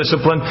 there's no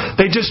discipline.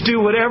 They just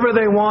do whatever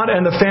they want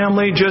and the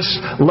family just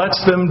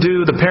lets them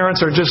do. The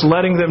parents are just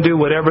letting them do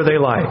whatever they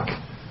like.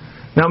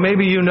 Now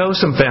maybe you know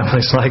some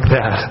families like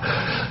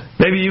that.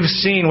 Maybe you've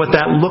seen what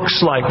that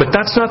looks like, but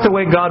that's not the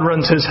way God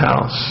runs His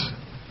house.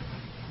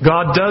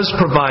 God does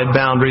provide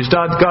boundaries.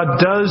 God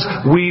does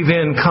weave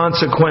in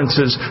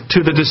consequences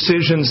to the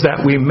decisions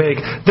that we make.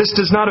 This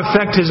does not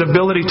affect His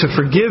ability to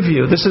forgive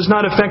you. This does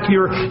not affect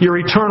your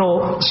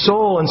eternal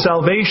soul and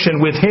salvation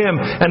with Him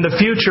and the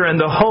future and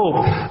the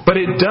hope. But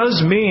it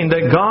does mean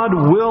that God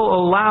will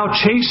allow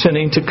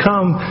chastening to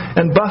come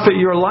and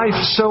buffet your life.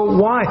 So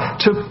why?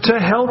 To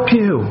help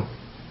you.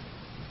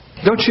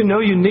 Don't you know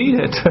you need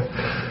it?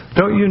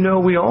 Don't you know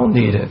we all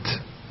need it?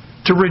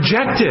 To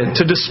reject it,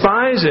 to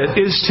despise it,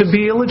 is to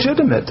be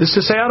illegitimate. Is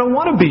to say, I don't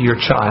want to be your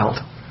child.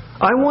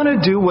 I want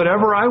to do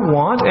whatever I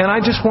want, and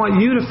I just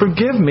want you to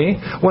forgive me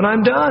when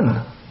I'm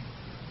done.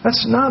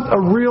 That's not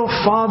a real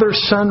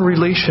father-son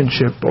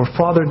relationship or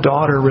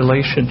father-daughter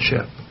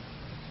relationship.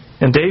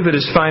 And David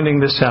is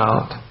finding this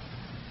out.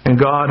 And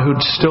God, who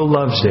still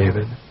loves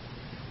David,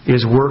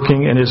 is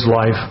working in his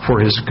life for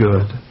his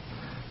good.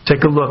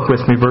 Take a look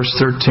with me, verse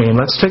 13.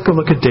 Let's take a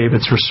look at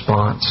David's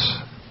response.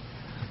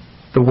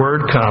 The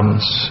word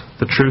comes.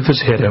 The truth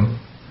has hit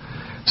him.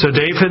 So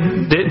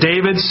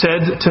David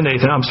said to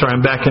Nathan,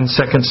 I'm back in 2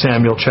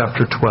 Samuel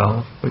chapter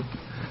 12.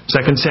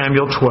 2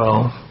 Samuel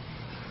 12.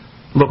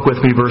 Look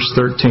with me, verse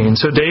 13.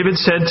 So David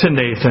said to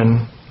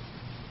Nathan,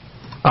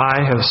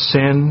 I have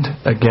sinned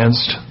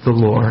against the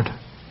Lord.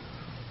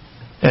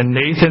 And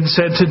Nathan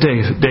said to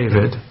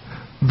David,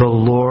 the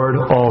Lord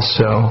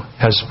also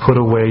has put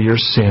away your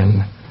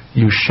sin.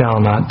 You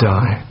shall not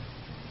die.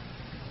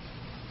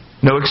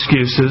 No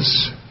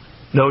excuses.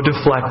 No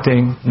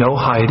deflecting, no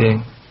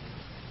hiding.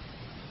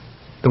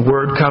 The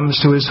word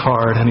comes to his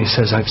heart and he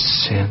says, I've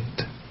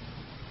sinned.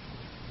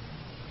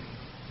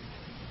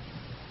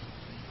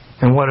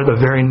 And what are the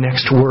very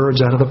next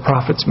words out of the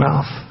prophet's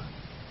mouth?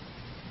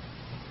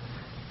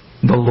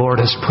 The Lord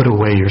has put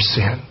away your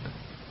sin.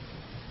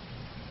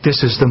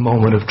 This is the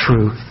moment of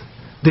truth.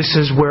 This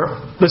is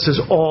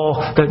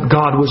all that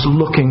God was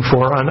looking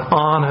for, an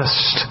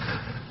honest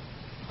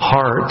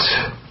heart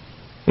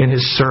in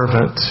His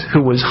servant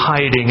who was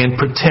hiding and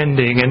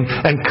pretending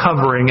and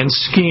covering and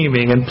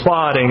scheming and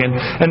plotting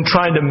and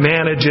trying to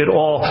manage it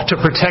all to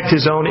protect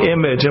his own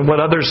image and what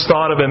others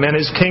thought of him and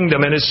his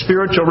kingdom and his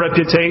spiritual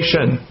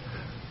reputation.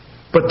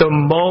 But the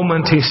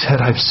moment he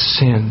said, I've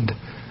sinned,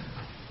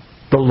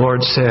 the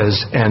Lord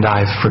says, and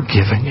I've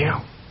forgiven you.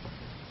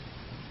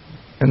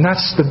 And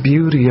that's the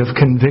beauty of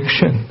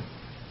conviction.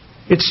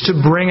 It's to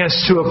bring us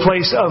to a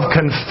place of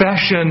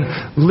confession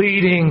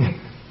leading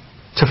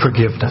to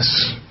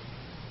forgiveness.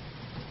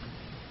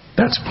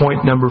 That's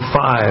point number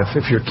 5.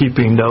 If you're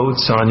keeping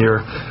notes on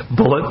your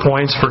bullet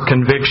points for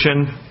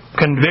conviction,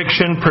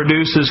 conviction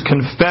produces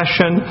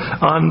confession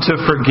unto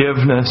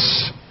forgiveness.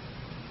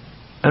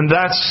 And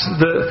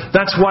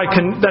that's why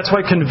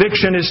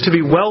conviction is to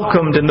be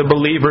welcomed in the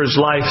believer's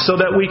life, so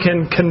that we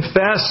can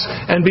confess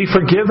and be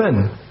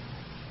forgiven.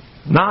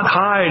 Not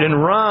hide and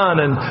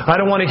run and I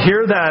don't want to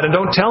hear that and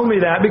don't tell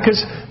me that,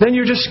 because then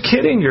you're just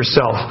kidding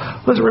yourself.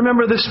 Let's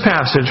remember this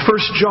passage,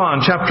 1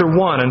 John chapter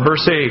 1 and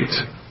verse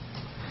 8.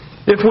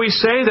 If we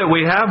say that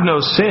we have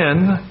no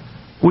sin,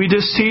 we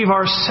deceive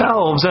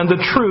ourselves and the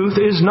truth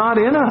is not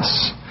in us.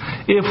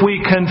 If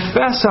we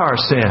confess our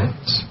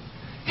sins,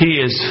 He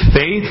is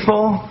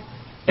faithful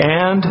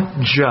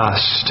and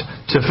just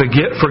to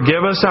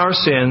forgive us our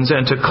sins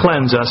and to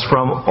cleanse us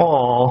from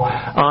all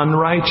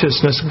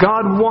unrighteousness.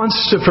 God wants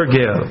to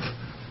forgive.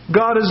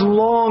 God is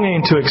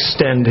longing to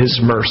extend His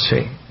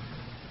mercy.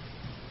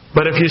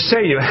 But if you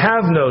say you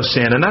have no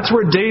sin, and that's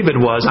where David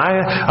was,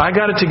 I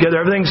got it together,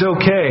 everything's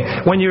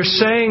okay. When you're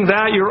saying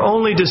that, you're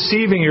only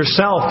deceiving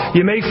yourself.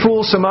 You may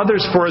fool some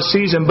others for a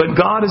season, but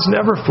God is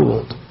never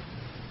fooled.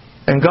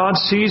 And God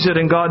sees it,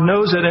 and God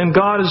knows it, and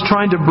God is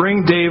trying to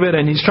bring David,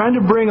 and He's trying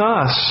to bring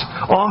us,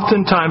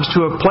 oftentimes,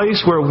 to a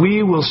place where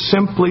we will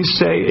simply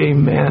say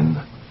amen.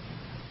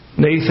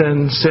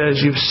 Nathan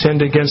says, you've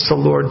sinned against the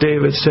Lord.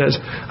 David says,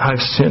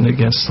 I've sinned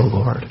against the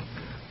Lord.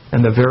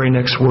 And the very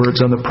next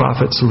words on the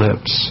prophet's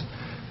lips,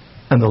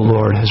 and the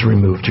Lord has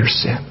removed your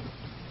sin.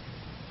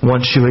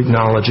 Once you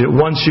acknowledge it,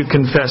 once you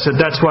confess it.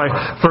 That's why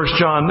 1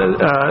 John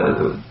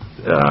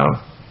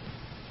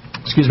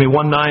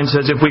 1:9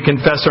 says, if we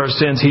confess our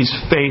sins, He's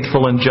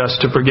faithful and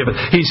just to forgive it.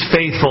 He's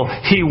faithful.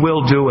 He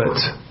will do it.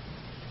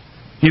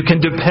 You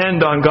can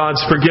depend on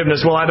God's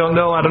forgiveness. Well, I don't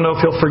know if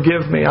He'll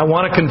forgive me. I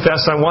want to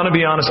confess. I want to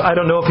be honest. I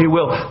don't know if He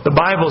will. The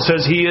Bible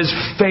says He is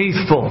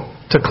faithful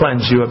to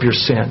cleanse you of your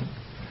sin.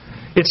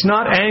 It's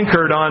not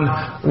anchored on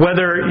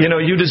whether,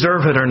 you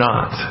deserve it or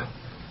not.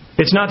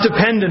 It's not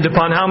dependent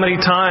upon how many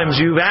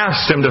times you've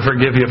asked Him to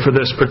forgive you for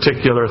this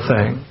particular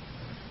thing.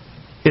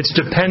 It's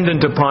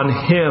dependent upon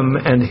Him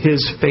and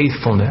His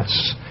faithfulness.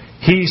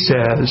 He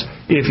says,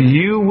 if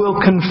you will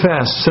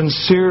confess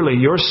sincerely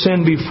your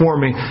sin before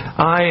me,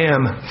 I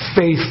am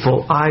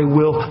faithful. I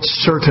will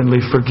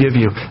certainly forgive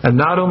you. And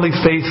not only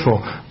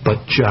faithful,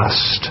 but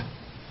just.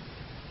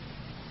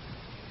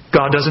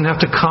 God doesn't have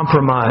to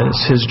compromise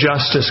His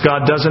justice.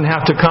 God doesn't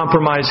have to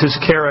compromise His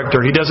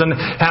character. He doesn't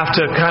have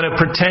to kind of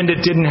pretend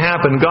it didn't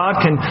happen.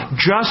 God can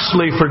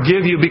justly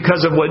forgive you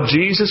because of what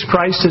Jesus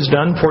Christ has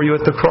done for you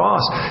at the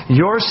cross.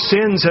 Your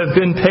sins have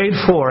been paid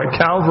for at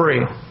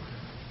Calvary.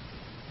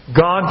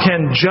 God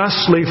can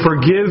justly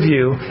forgive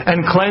you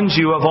and cleanse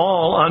you of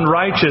all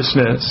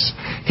unrighteousness.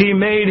 He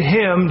made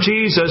Him,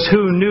 Jesus,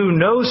 who knew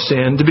no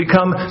sin, to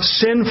become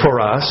sin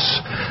for us,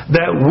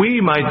 that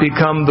we might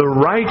become the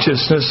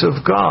righteousness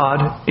of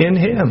God in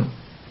Him.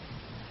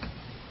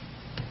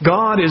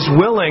 God is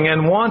willing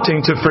and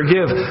wanting to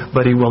forgive,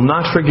 but He will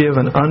not forgive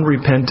an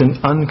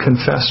unrepentant,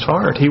 unconfessed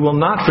heart. He will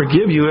not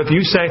forgive you if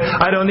you say,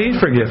 I don't need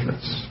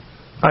forgiveness.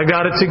 I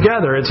got it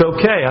together. It's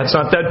okay. It's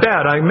not that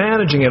bad. I'm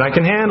managing it. I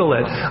can handle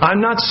it.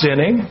 I'm not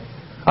sinning.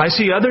 I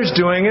see others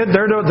doing it.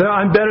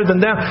 I'm better than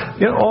them.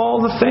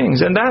 All the things.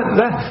 And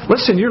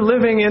listen, you're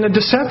living in a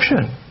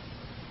deception.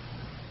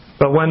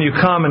 But when you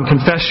come and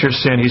confess your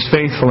sin, He's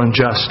faithful and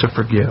just to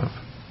forgive.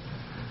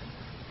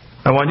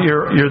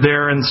 You're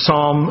there in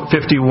Psalm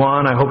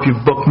 51. I hope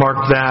you've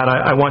bookmarked that.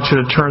 I want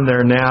you to turn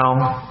there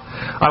now.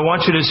 I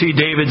want you to see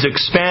David's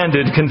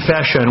expanded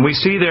confession. We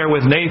see there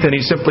with Nathan,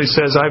 he simply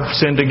says, I've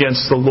sinned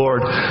against the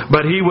Lord.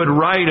 But he would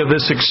write of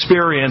this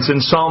experience in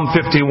Psalm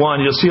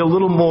 51. You'll see a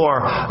little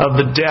more of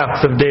the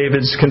depth of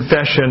David's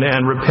confession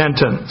and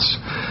repentance.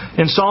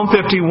 In Psalm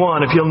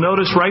 51, if you'll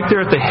notice right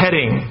there at the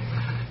heading,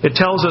 it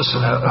tells us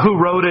who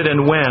wrote it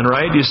and when,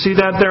 right? You see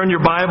that there in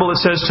your Bible?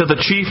 It says, to the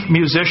chief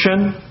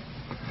musician,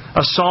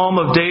 a psalm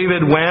of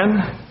David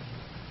when?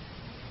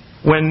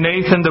 When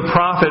Nathan the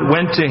prophet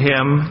went to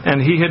him and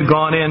he had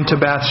gone into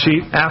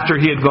Bathsheba, after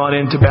he had gone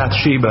into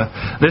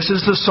Bathsheba. This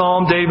is the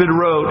psalm David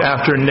wrote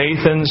after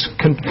Nathan's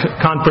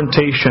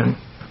confrontation.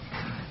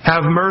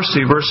 Have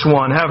mercy, verse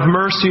 1. Have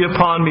mercy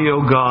upon me,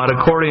 O God,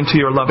 according to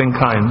your loving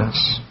kindness.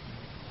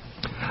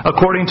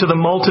 According to the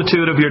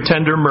multitude of your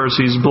tender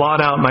mercies,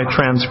 blot out my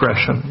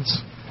transgressions.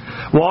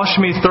 Wash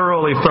me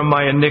thoroughly from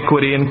my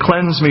iniquity and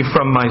cleanse me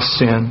from my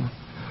sin.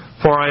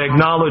 For I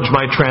acknowledge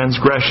my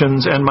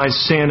transgressions, and my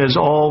sin is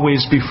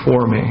always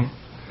before me.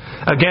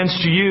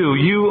 Against you,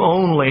 you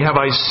only have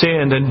I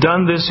sinned and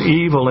done this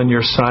evil in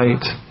your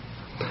sight,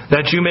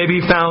 that you may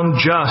be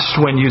found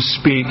just when you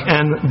speak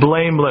and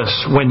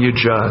blameless when you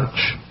judge.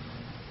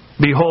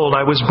 Behold,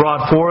 I was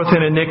brought forth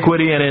in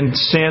iniquity, and in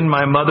sin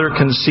my mother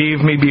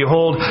conceived me.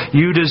 Behold,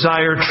 you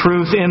desire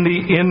truth in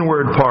the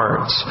inward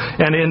parts,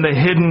 and in the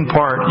hidden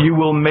part you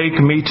will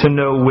make me to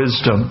know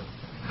wisdom.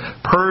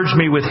 Purge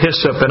me with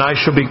hyssop, and I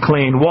shall be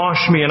clean.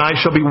 Wash me, and I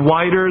shall be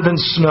whiter than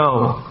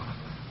snow.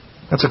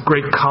 That's a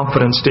great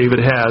confidence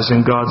David has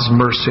in God's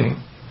mercy.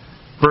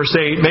 Verse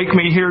 8, make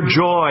me hear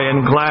joy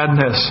and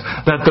gladness,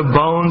 that the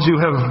bones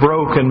you have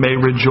broken may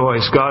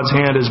rejoice. God's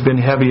hand has been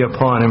heavy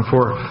upon him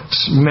for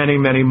many,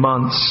 many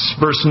months.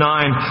 Verse 9,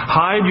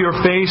 hide your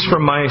face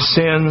from my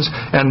sins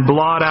and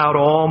blot out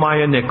all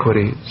my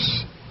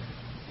iniquities.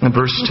 And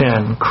verse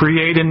 10,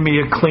 create in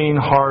me a clean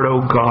heart,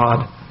 O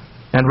God,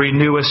 and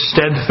renew a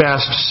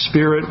steadfast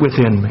spirit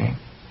within me.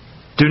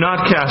 Do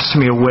not cast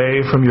me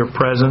away from your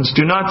presence.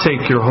 Do not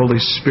take your Holy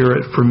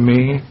Spirit from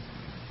me.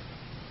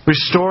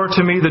 Restore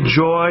to me the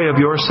joy of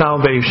your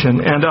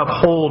salvation, and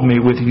uphold me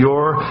with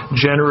your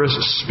generous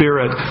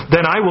spirit.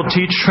 Then I will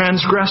teach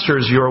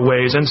transgressors your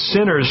ways, and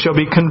sinners shall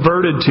be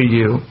converted to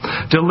you.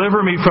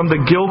 Deliver me from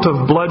the guilt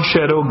of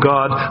bloodshed, O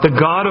God, the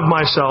God of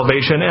my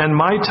salvation, and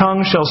my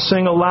tongue shall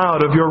sing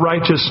aloud of your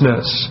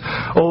righteousness.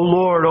 O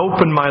Lord,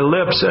 open my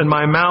lips, and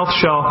my mouth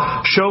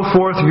shall show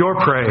forth your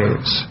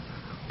praise.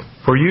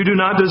 For you do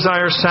not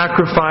desire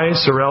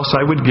sacrifice, or else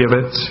I would give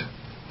it.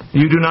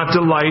 You do not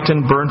delight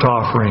in burnt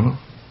offering.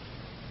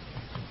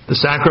 The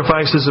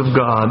sacrifices of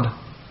God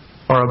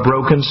are a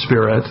broken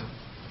spirit,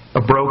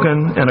 a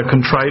broken and a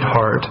contrite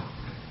heart.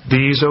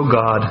 These, O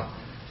God,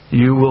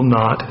 you will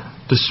not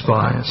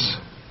despise.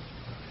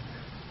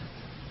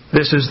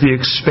 This is the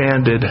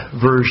expanded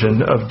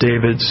version of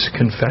David's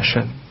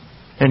confession.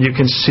 And you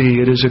can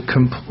see it is a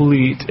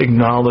complete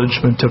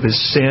acknowledgement of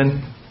his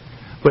sin,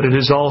 but it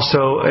is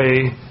also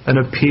an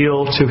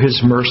appeal to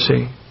his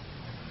mercy.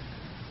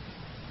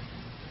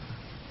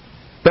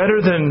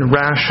 Better than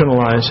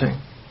rationalizing,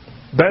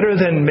 better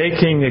than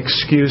making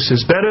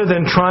excuses, better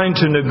than trying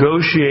to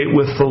negotiate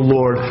with the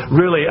Lord,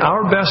 really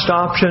our best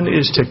option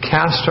is to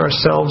cast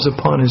ourselves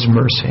upon His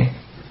mercy.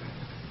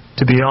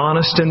 To be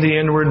honest in the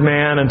inward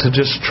man and to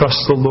just trust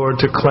the Lord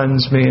to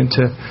cleanse me and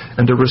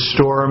to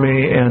restore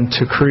me and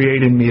to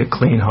create in me a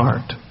clean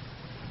heart.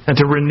 And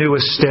to renew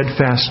a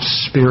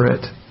steadfast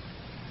spirit.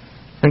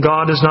 And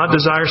God does not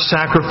desire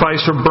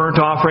sacrifice or burnt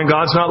offering.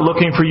 God's not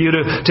looking for you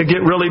to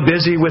get really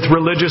busy with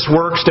religious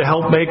works to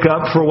help make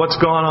up for what's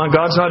gone on.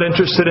 God's not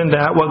interested in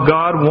that. What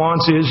God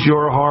wants is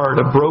your heart,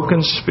 a broken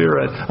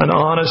spirit, an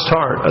honest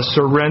heart, a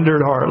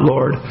surrendered heart.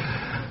 Lord,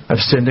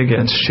 I've sinned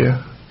against you.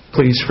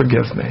 Please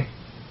forgive me.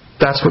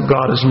 That's what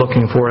God is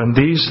looking for. And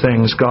these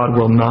things God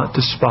will not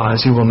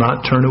despise. He will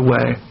not turn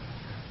away.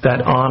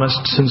 That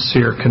honest,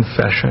 sincere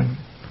confession.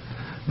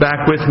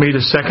 Back with me to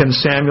 2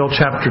 Samuel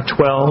chapter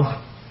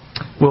 12.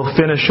 We'll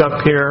finish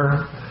up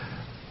here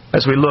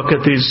as we look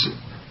at these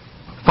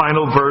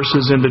final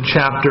verses in the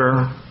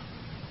chapter.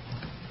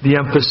 The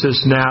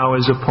emphasis now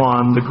is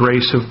upon the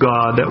grace of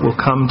God that will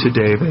come to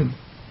David.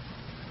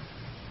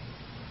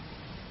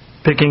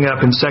 Picking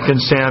up in 2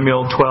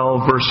 Samuel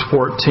 12, verse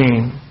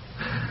 14.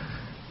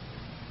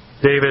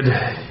 David,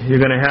 you're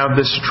going to have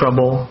this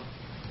trouble.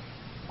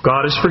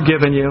 God has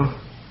forgiven you.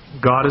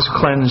 God has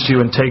cleansed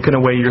you and taken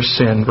away your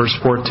sin. Verse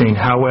 14.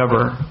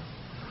 However,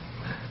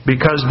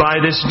 because by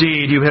this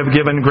deed you have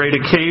given great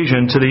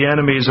occasion to the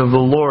enemies of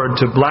the Lord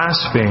to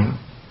blaspheme,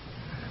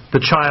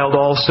 the child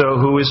also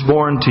who is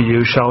born to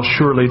you shall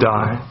surely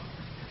die.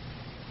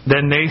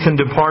 Then Nathan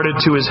departed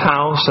to his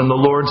house, and the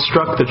Lord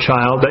struck the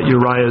child that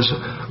Uriah's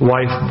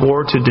wife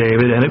bore to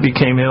David, and it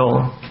became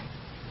ill.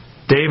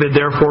 David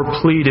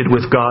therefore pleaded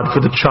with God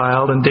for the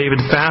child, and David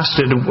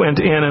fasted and went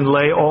in and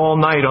lay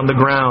all night on the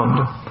ground.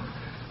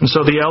 And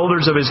so the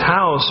elders of his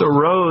house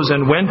arose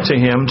and went to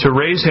him to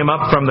raise him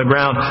up from the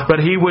ground.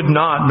 But he would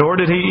not, nor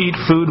did he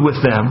eat food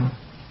with them.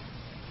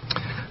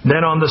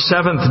 Then on the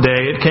 7th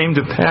day it came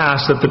to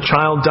pass that the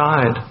child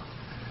died.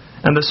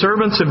 And the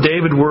servants of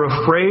David were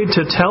afraid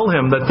to tell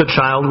him that the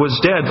child was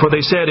dead. For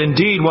they said,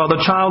 Indeed, while the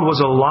child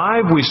was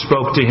alive we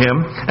spoke to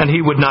him, and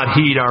he would not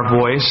heed our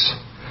voice.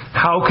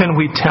 How can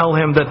we tell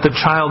him that the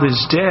child is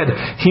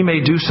dead? He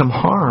may do some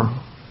harm.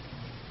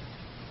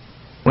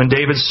 When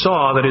David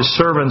saw that his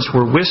servants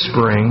were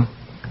whispering,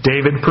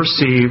 David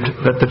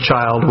perceived that the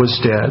child was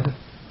dead.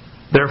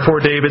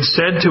 Therefore David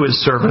said to his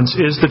servants,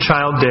 Is the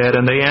child dead?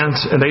 And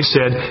they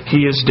said,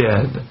 He is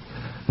dead.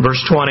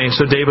 Verse 20,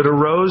 So David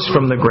arose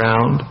from the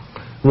ground,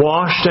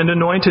 washed and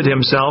anointed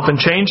himself,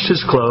 and changed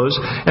his clothes,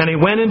 and he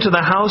went into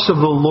the house of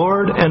the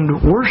Lord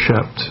and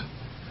worshipped.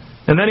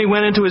 And then he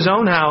went into his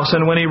own house,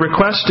 and when he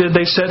requested,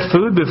 they set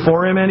food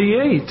before him, and he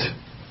ate.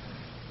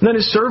 And then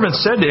his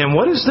servants said to him,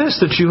 What is this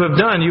that you have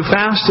done? You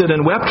fasted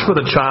and wept for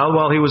the child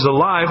while he was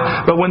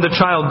alive, but when the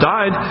child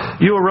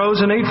died, you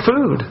arose and ate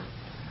food.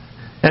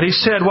 And he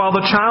said, While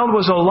the child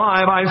was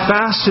alive, I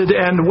fasted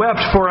and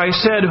wept, for I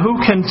said,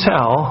 Who can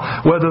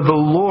tell whether the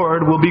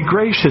Lord will be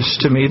gracious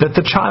to me that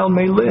the child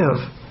may live?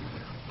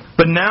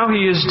 But now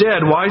he is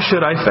dead. Why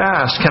should I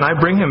fast? Can I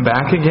bring him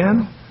back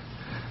again?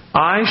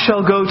 I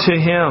shall go to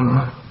him,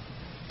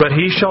 but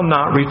he shall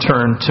not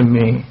return to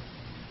me.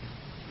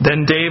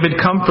 Then David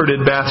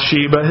comforted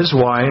Bathsheba, his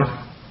wife,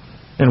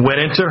 and went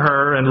into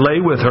her and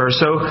lay with her.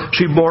 So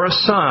she bore a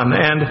son,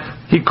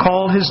 and he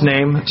called his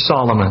name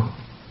Solomon.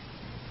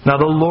 Now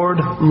the Lord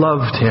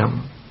loved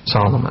him,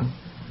 Solomon.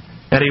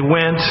 And he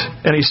went,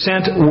 and he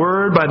sent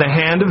word by the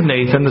hand of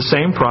Nathan, the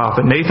same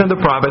prophet, Nathan the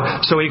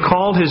prophet. So he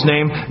called his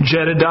name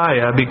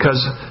Jedediah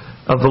because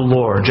of the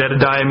Lord.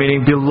 Jedediah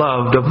meaning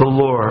beloved of the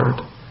Lord.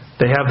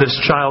 They have this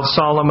child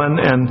Solomon,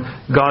 and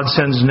God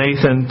sends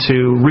Nathan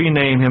to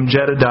rename him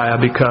Jedediah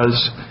because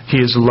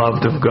he is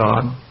loved of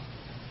God.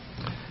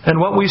 And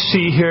what we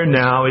see here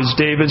now is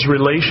David's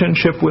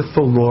relationship with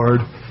the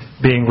Lord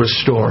being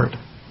restored.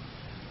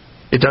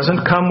 It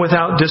doesn't come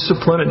without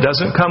discipline, it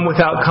doesn't come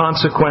without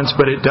consequence,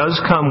 but it does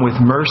come with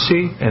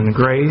mercy and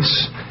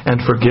grace and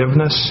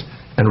forgiveness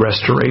and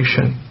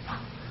restoration.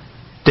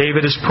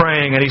 David is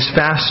praying and he's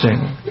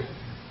fasting.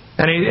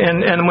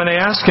 And when they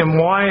ask him,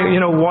 why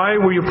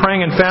were you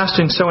praying and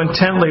fasting so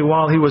intently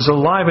while he was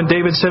alive? And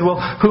David said,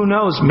 well, who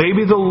knows?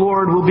 Maybe the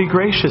Lord will be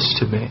gracious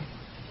to me.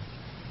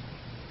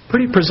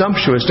 Pretty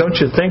presumptuous, don't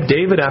you think?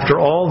 David, after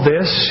all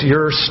this,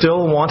 you're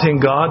still wanting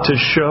God to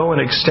show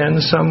and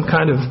extend some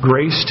kind of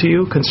grace to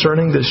you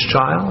concerning this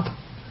child?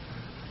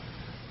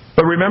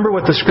 But remember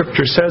what the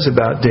Scripture says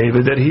about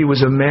David, that he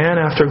was a man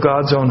after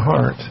God's own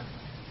heart.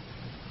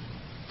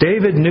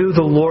 David knew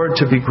the Lord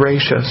to be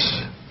gracious.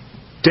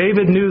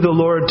 David knew the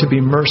Lord to be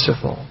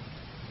merciful.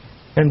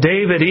 And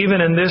David,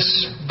 even in this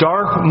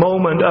dark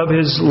moment of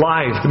his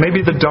life,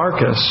 maybe the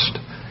darkest,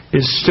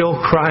 is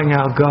still crying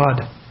out,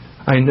 God,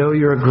 I know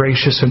You're a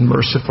gracious and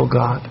merciful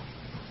God.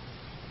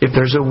 If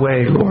there's a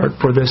way, Lord,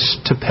 for this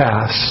to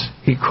pass,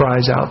 he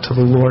cries out to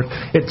the Lord.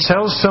 It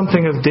tells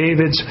something of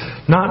David's,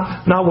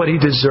 not what he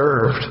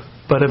deserved,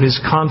 but of his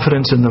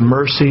confidence in the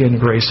mercy and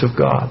grace of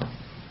God.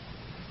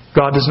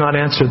 God does not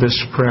answer this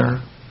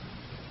prayer.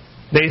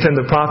 Nathan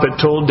the prophet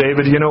told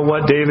David, you know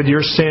what, David,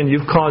 your sin,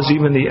 you've caused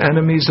even the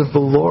enemies of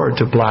the Lord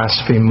to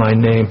blaspheme my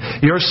name.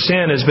 Your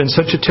sin has been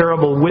such a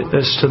terrible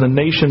witness to the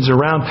nations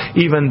around.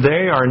 Even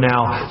they are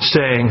now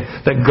saying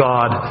that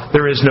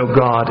there is no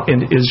God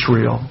in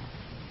Israel.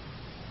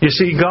 You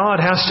see,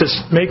 God has to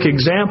make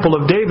example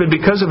of David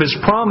because of his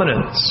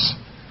prominence.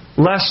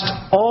 Lest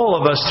all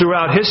of us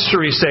throughout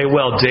history say,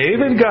 well,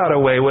 David got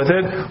away with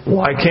it,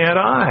 why can't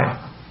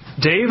I?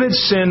 David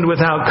sinned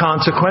without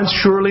consequence.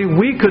 Surely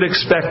we could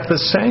expect the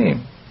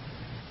same.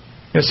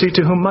 You see,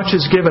 to whom much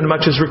is given,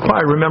 much is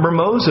required. Remember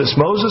Moses.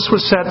 Moses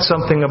was set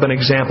something of an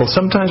example.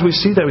 Sometimes we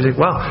see that. We think,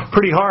 wow,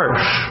 pretty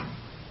harsh.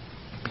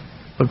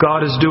 But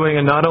God is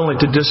doing it not only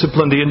to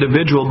discipline the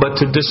individual, but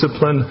to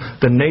discipline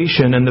the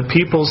nation and the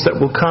peoples that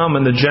will come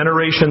and the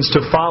generations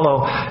to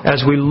follow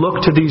as we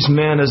look to these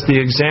men as the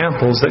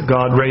examples that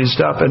God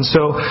raised up. And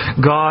so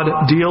God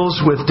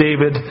deals with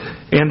David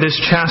in this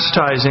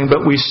chastising,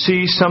 but we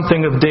see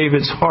something of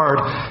David's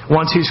heart.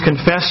 Once he's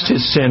confessed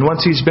his sin,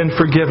 once he's been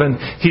forgiven,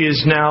 he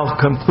is now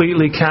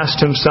completely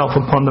cast himself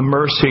upon the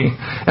mercy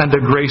and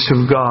the grace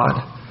of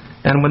God.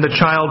 And when the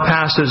child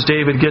passes,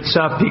 David gets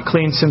up, he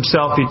cleans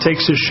himself, he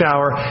takes his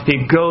shower,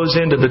 he goes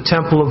into the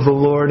temple of the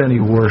Lord and he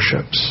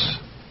worships.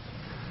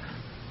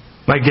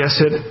 My guess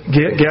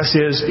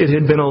is it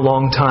had been a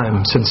long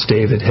time since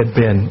David had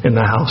been in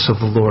the house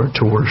of the Lord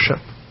to worship.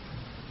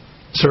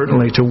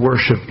 Certainly to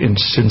worship in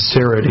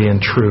sincerity and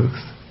truth.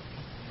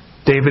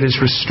 David is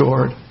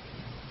restored.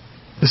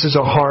 This is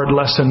a hard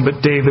lesson,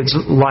 but David's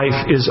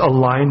life is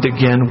aligned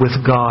again with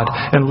God.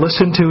 And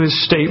listen to his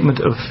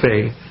statement of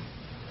faith.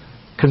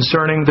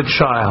 Concerning the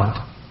child,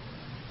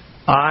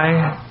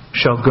 I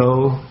shall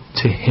go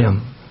to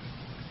him.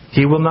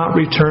 He will not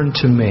return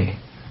to me,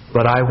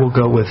 but I will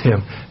go with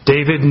him.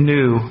 David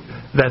knew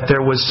that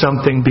there was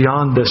something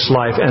beyond this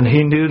life, and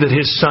he knew that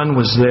his son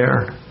was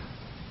there.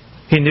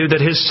 He knew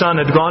that his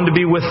son had gone to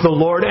be with the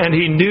Lord, and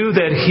he knew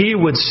that he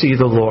would see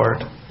the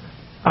Lord.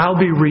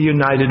 I'll be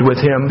reunited with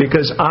him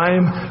because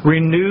I'm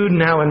renewed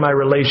now in my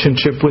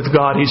relationship with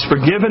God. He's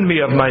forgiven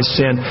me of my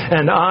sin,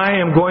 and I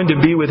am going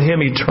to be with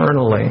him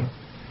eternally.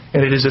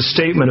 And it is a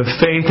statement of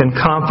faith and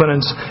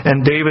confidence,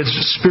 and David's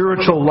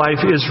spiritual life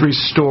is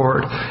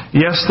restored.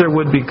 Yes, there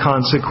would be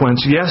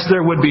consequence. Yes,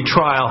 there would be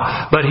trial.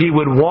 But he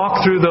would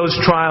walk through those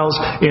trials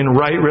in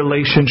right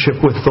relationship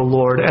with the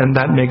Lord, and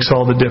that makes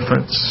all the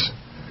difference.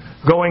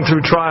 Going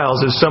through trials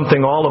is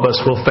something all of us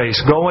will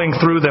face. Going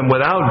through them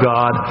without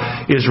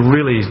God is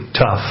really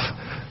tough.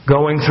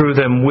 Going through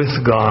them with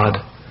God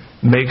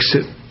makes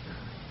it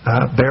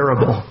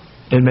bearable.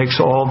 It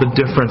makes all the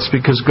difference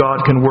because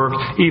God can work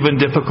even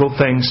difficult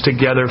things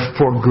together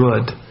for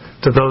good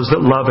to those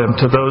that love Him,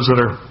 to those that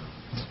are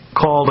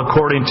called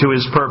according to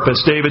His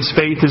purpose. David's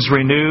faith is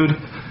renewed.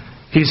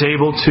 He's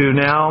able to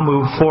now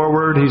move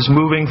forward. He's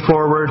moving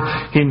forward.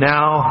 He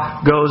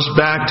now goes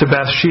back to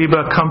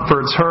Bathsheba,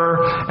 comforts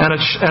her, and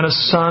a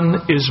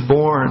son is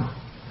born.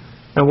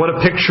 And what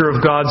a picture of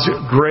God's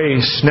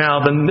grace.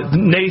 Now,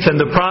 Nathan,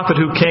 the prophet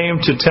who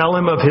came to tell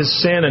him of his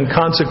sin and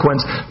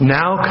consequence,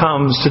 now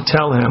comes to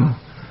tell him,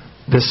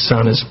 this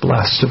son is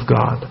blessed of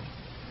God.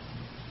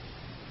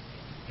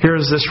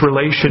 Here's this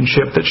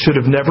relationship that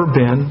should have never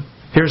been.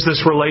 Here's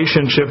this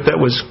relationship that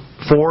was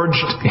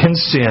forged in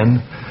sin.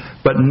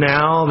 But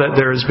now that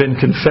there has been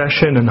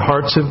confession and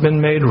hearts have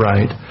been made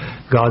right,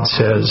 God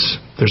says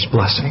there's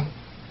blessing.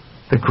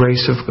 The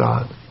grace of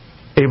God.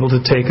 Able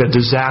to take a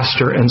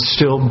disaster and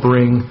still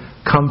bring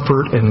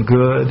comfort and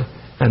good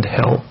and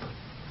help.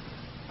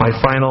 My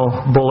final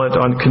bullet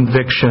on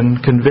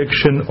conviction.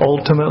 Conviction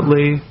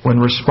ultimately, when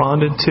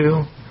responded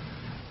to,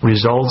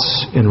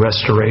 results in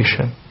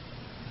restoration.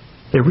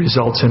 It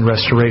results in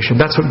restoration.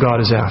 That's what God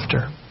is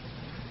after.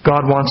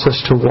 God wants us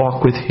to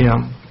walk with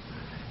Him.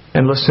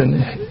 And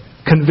listen,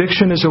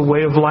 conviction is a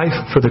way of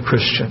life for the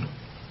Christian.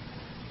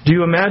 Do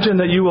you imagine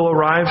that you will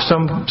arrive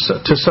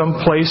to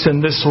some place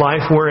in this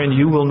life wherein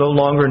you will no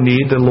longer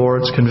need the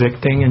Lord's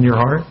convicting in your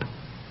heart?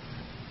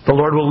 The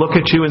Lord will look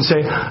at you and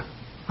say,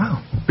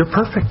 wow, you're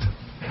perfect.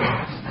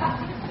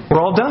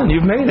 We're all done.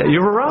 You've made it.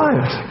 You've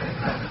arrived.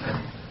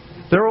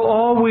 There will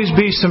always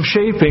be some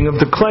shaping of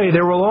the clay.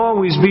 There will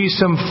always be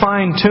some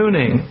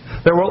fine-tuning.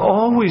 There will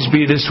always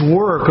be this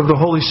work of the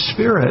Holy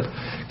Spirit,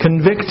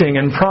 convicting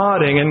and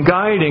prodding and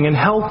guiding and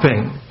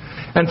helping.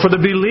 And for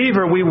the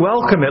believer, we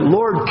welcome it.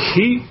 Lord,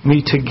 keep me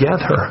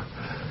together.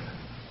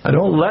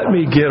 Don't let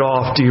me get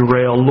off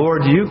derail.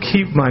 Lord, you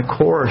keep my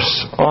course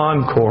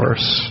on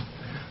course.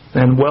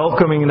 and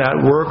welcoming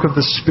that work of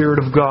the Spirit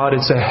of God.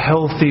 It's a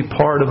healthy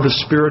part of the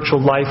spiritual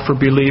life for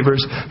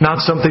believers. Not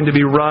something to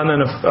be run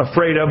and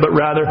afraid of, but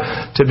rather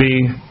to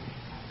be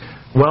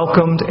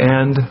welcomed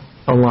and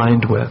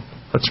aligned with.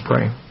 Let's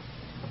pray.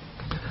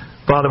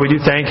 Father, we do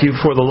thank you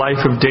for the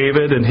life of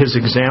David and his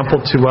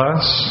example to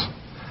us.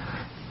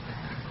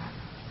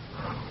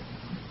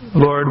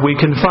 Lord, we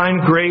can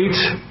find great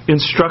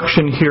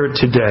instruction here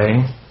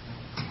today.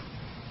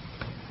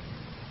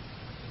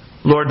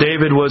 Lord,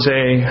 David was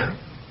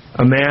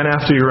a man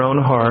after your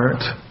own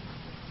heart.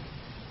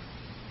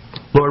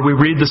 Lord, we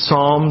read the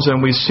Psalms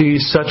and we see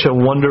such a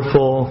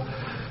wonderful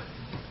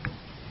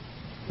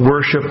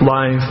worship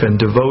life and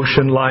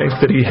devotion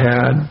life that he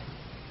had,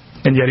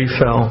 and yet he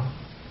fell.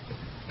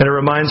 And it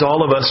reminds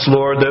all of us,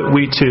 Lord, that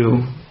we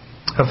too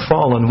have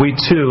fallen. We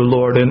too,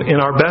 Lord, in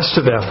our best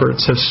of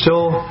efforts, have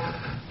still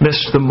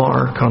missed the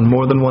mark on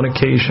more than one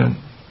occasion.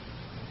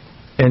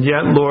 And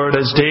yet, Lord,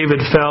 as David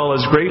fell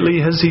as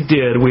greatly as he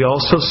did, we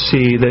also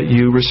see that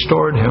you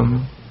restored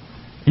him.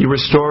 You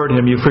restored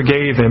him. You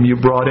forgave him. You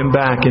brought him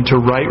back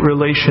into right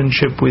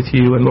relationship with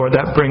you. And Lord,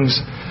 that brings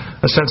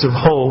a sense of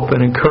hope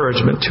and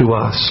encouragement to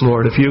us.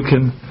 Lord, if you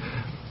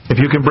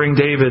can bring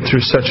David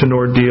through such an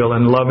ordeal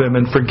and love him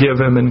and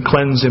forgive him and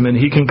cleanse him, and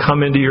he can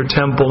come into your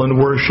temple and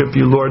worship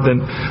you, Lord,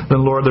 then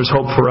Lord, there's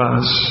hope for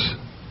us.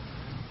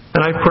 And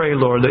I pray,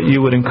 Lord, that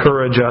you would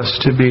encourage us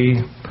to be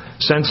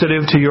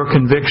sensitive to your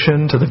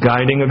conviction, to the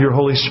guiding of your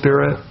Holy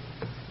Spirit,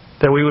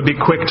 that we would be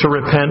quick to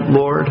repent,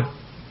 Lord,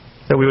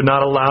 that we would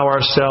not allow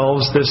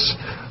ourselves this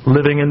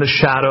living in the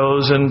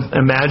shadows and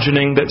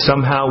imagining that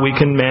somehow we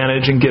can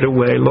manage and get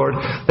away, Lord,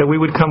 that we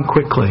would come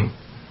quickly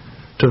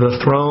to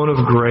the throne of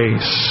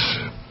grace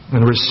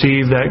and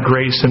receive that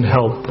grace and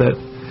help that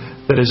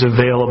is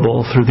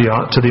available to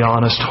the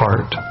honest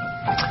heart.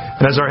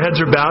 And as our heads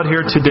are bowed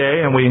here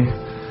today and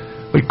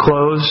we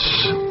close,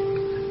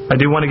 I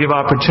do want to give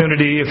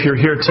opportunity if you're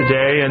here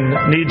today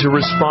and need to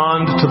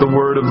respond to the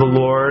word of the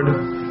Lord.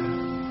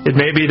 It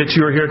may be that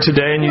you are here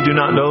today and you do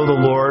not know the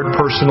Lord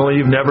personally.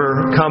 You've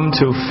never come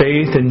to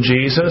faith in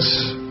Jesus.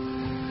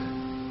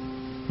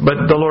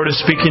 But the Lord is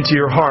speaking to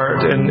your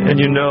heart, and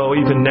you know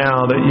even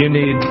now that you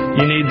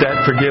need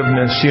that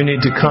forgiveness. You need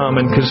to come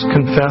and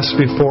confess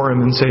before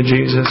Him and say,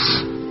 Jesus,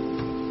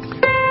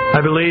 I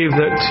believe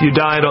that you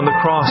died on the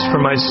cross for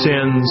my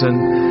sins,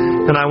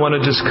 and I want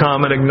to just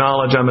come and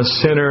acknowledge I'm a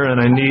sinner and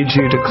I need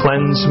you to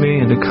cleanse me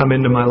and to come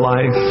into my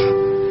life.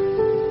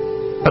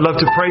 I'd love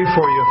to pray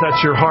for you if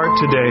that's your heart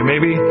today.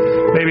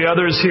 Maybe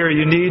others here,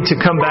 you need to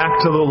come back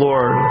to the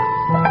Lord.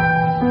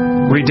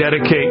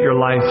 Rededicate your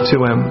life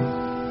to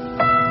Him.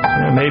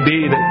 It may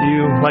be that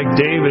you, like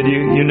David,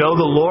 you know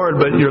the Lord,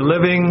 but you're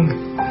living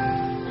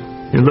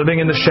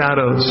in the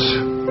shadows.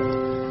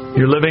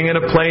 You're living in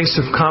a place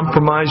of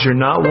compromise. You're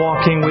not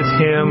walking with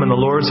Him, and the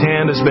Lord's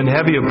hand has been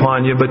heavy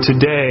upon you. But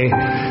today,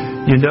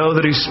 you know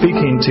that He's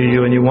speaking to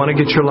you, and you want to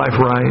get your life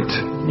right.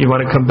 You want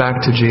to come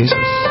back to Jesus.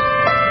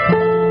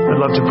 I'd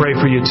love to pray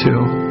for you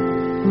too.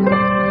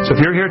 So if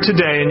you're here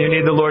today and you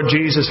need the Lord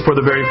Jesus for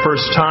the very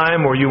first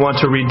time, or you want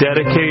to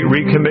rededicate,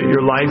 recommit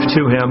your life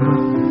to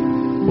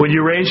Him, would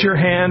you raise your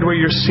hand where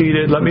you're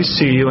seated? Let me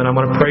see you, and I'm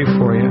going to pray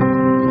for you.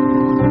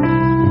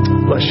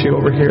 Bless you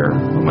over here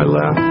on my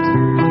left.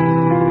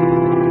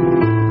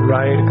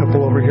 Right, a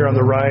couple over here on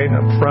the right,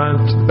 up front,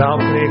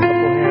 balcony, a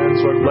couple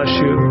hands. Lord bless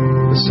you.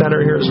 The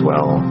center here as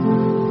well.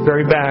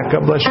 Very back,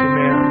 God bless you,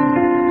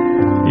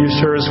 ma'am. You,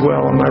 sir, as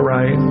well on my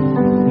right.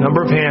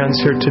 Number of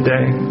hands here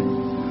today.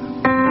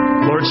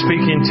 Lord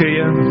speaking to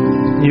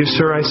you. You,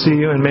 sir, I see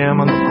you, and ma'am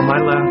on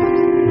my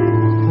left.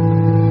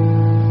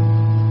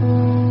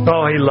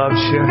 Oh, He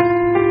loves you.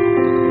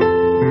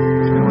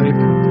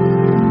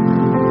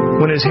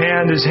 When His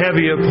hand is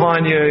heavy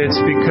upon you, it's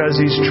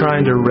because He's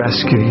trying to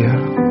rescue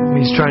you.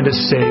 He's trying to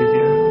save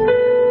you.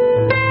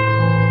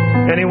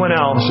 Anyone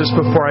else, just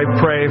before I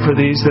pray for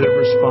these that have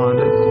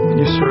responded?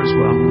 You, sir, as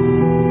well.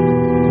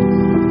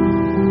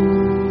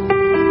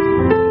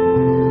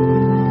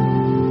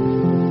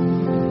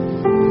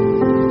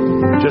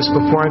 Just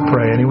before I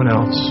pray, anyone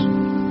else?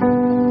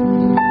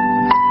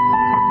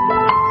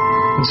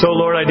 And so,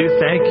 Lord, I do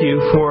thank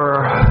you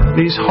for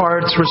these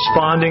hearts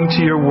responding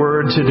to your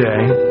word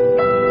today.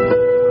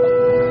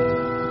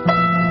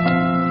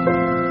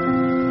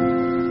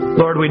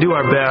 Lord, we do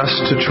our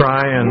best to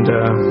try and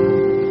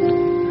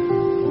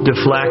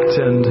deflect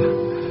and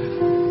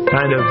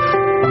kind of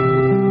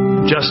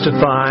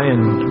justify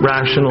and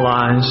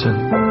rationalize,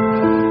 and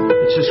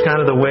it's just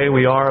kind of the way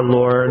we are,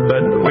 Lord.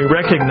 But we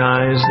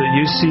recognize that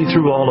you see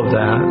through all of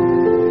that.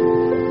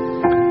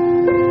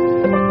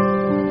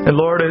 And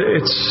Lord,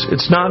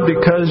 it's not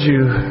because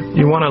you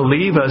want to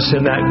leave us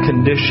in that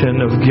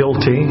condition of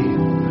guilty,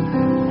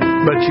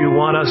 but you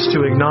want us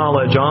to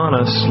acknowledge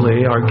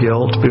honestly our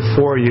guilt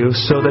before you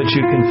so that you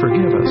can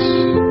forgive us,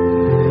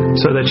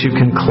 so that you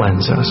can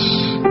cleanse us.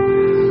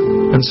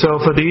 And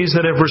so for these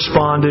that have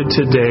responded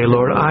today,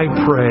 Lord, I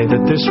pray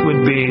that this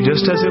would be,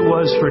 just as it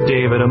was for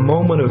David, a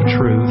moment of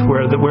truth,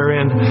 wherein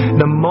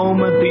the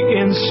moment, the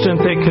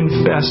instant they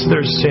confess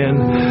their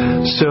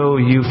sin, so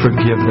you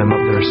forgive them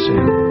of their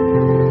sin.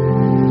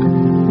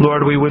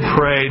 Lord, we would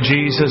pray,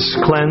 Jesus,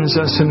 cleanse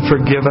us and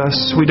forgive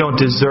us. We don't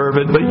deserve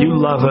it, but you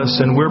love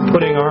us, and we're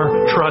putting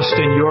our trust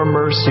in your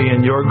mercy and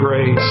your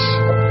grace.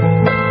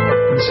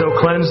 And so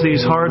cleanse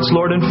these hearts,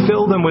 Lord, and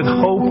fill them with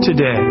hope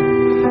today.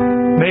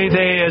 May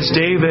they, as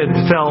David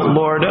felt,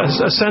 Lord,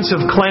 a sense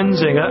of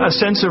cleansing, a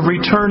sense of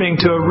returning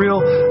to a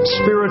real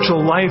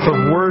spiritual life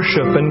of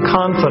worship and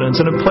confidence,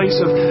 and a place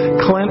of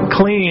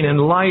clean and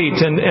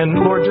light and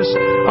Lord, just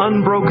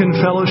unbroken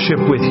fellowship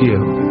with you.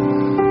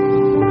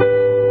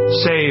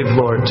 Save,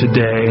 Lord,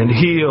 today, and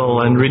heal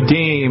and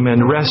redeem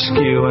and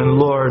rescue, and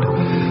Lord,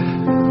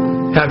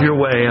 have your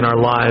way in our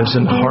lives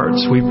and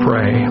hearts, we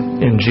pray,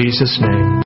 in Jesus' name.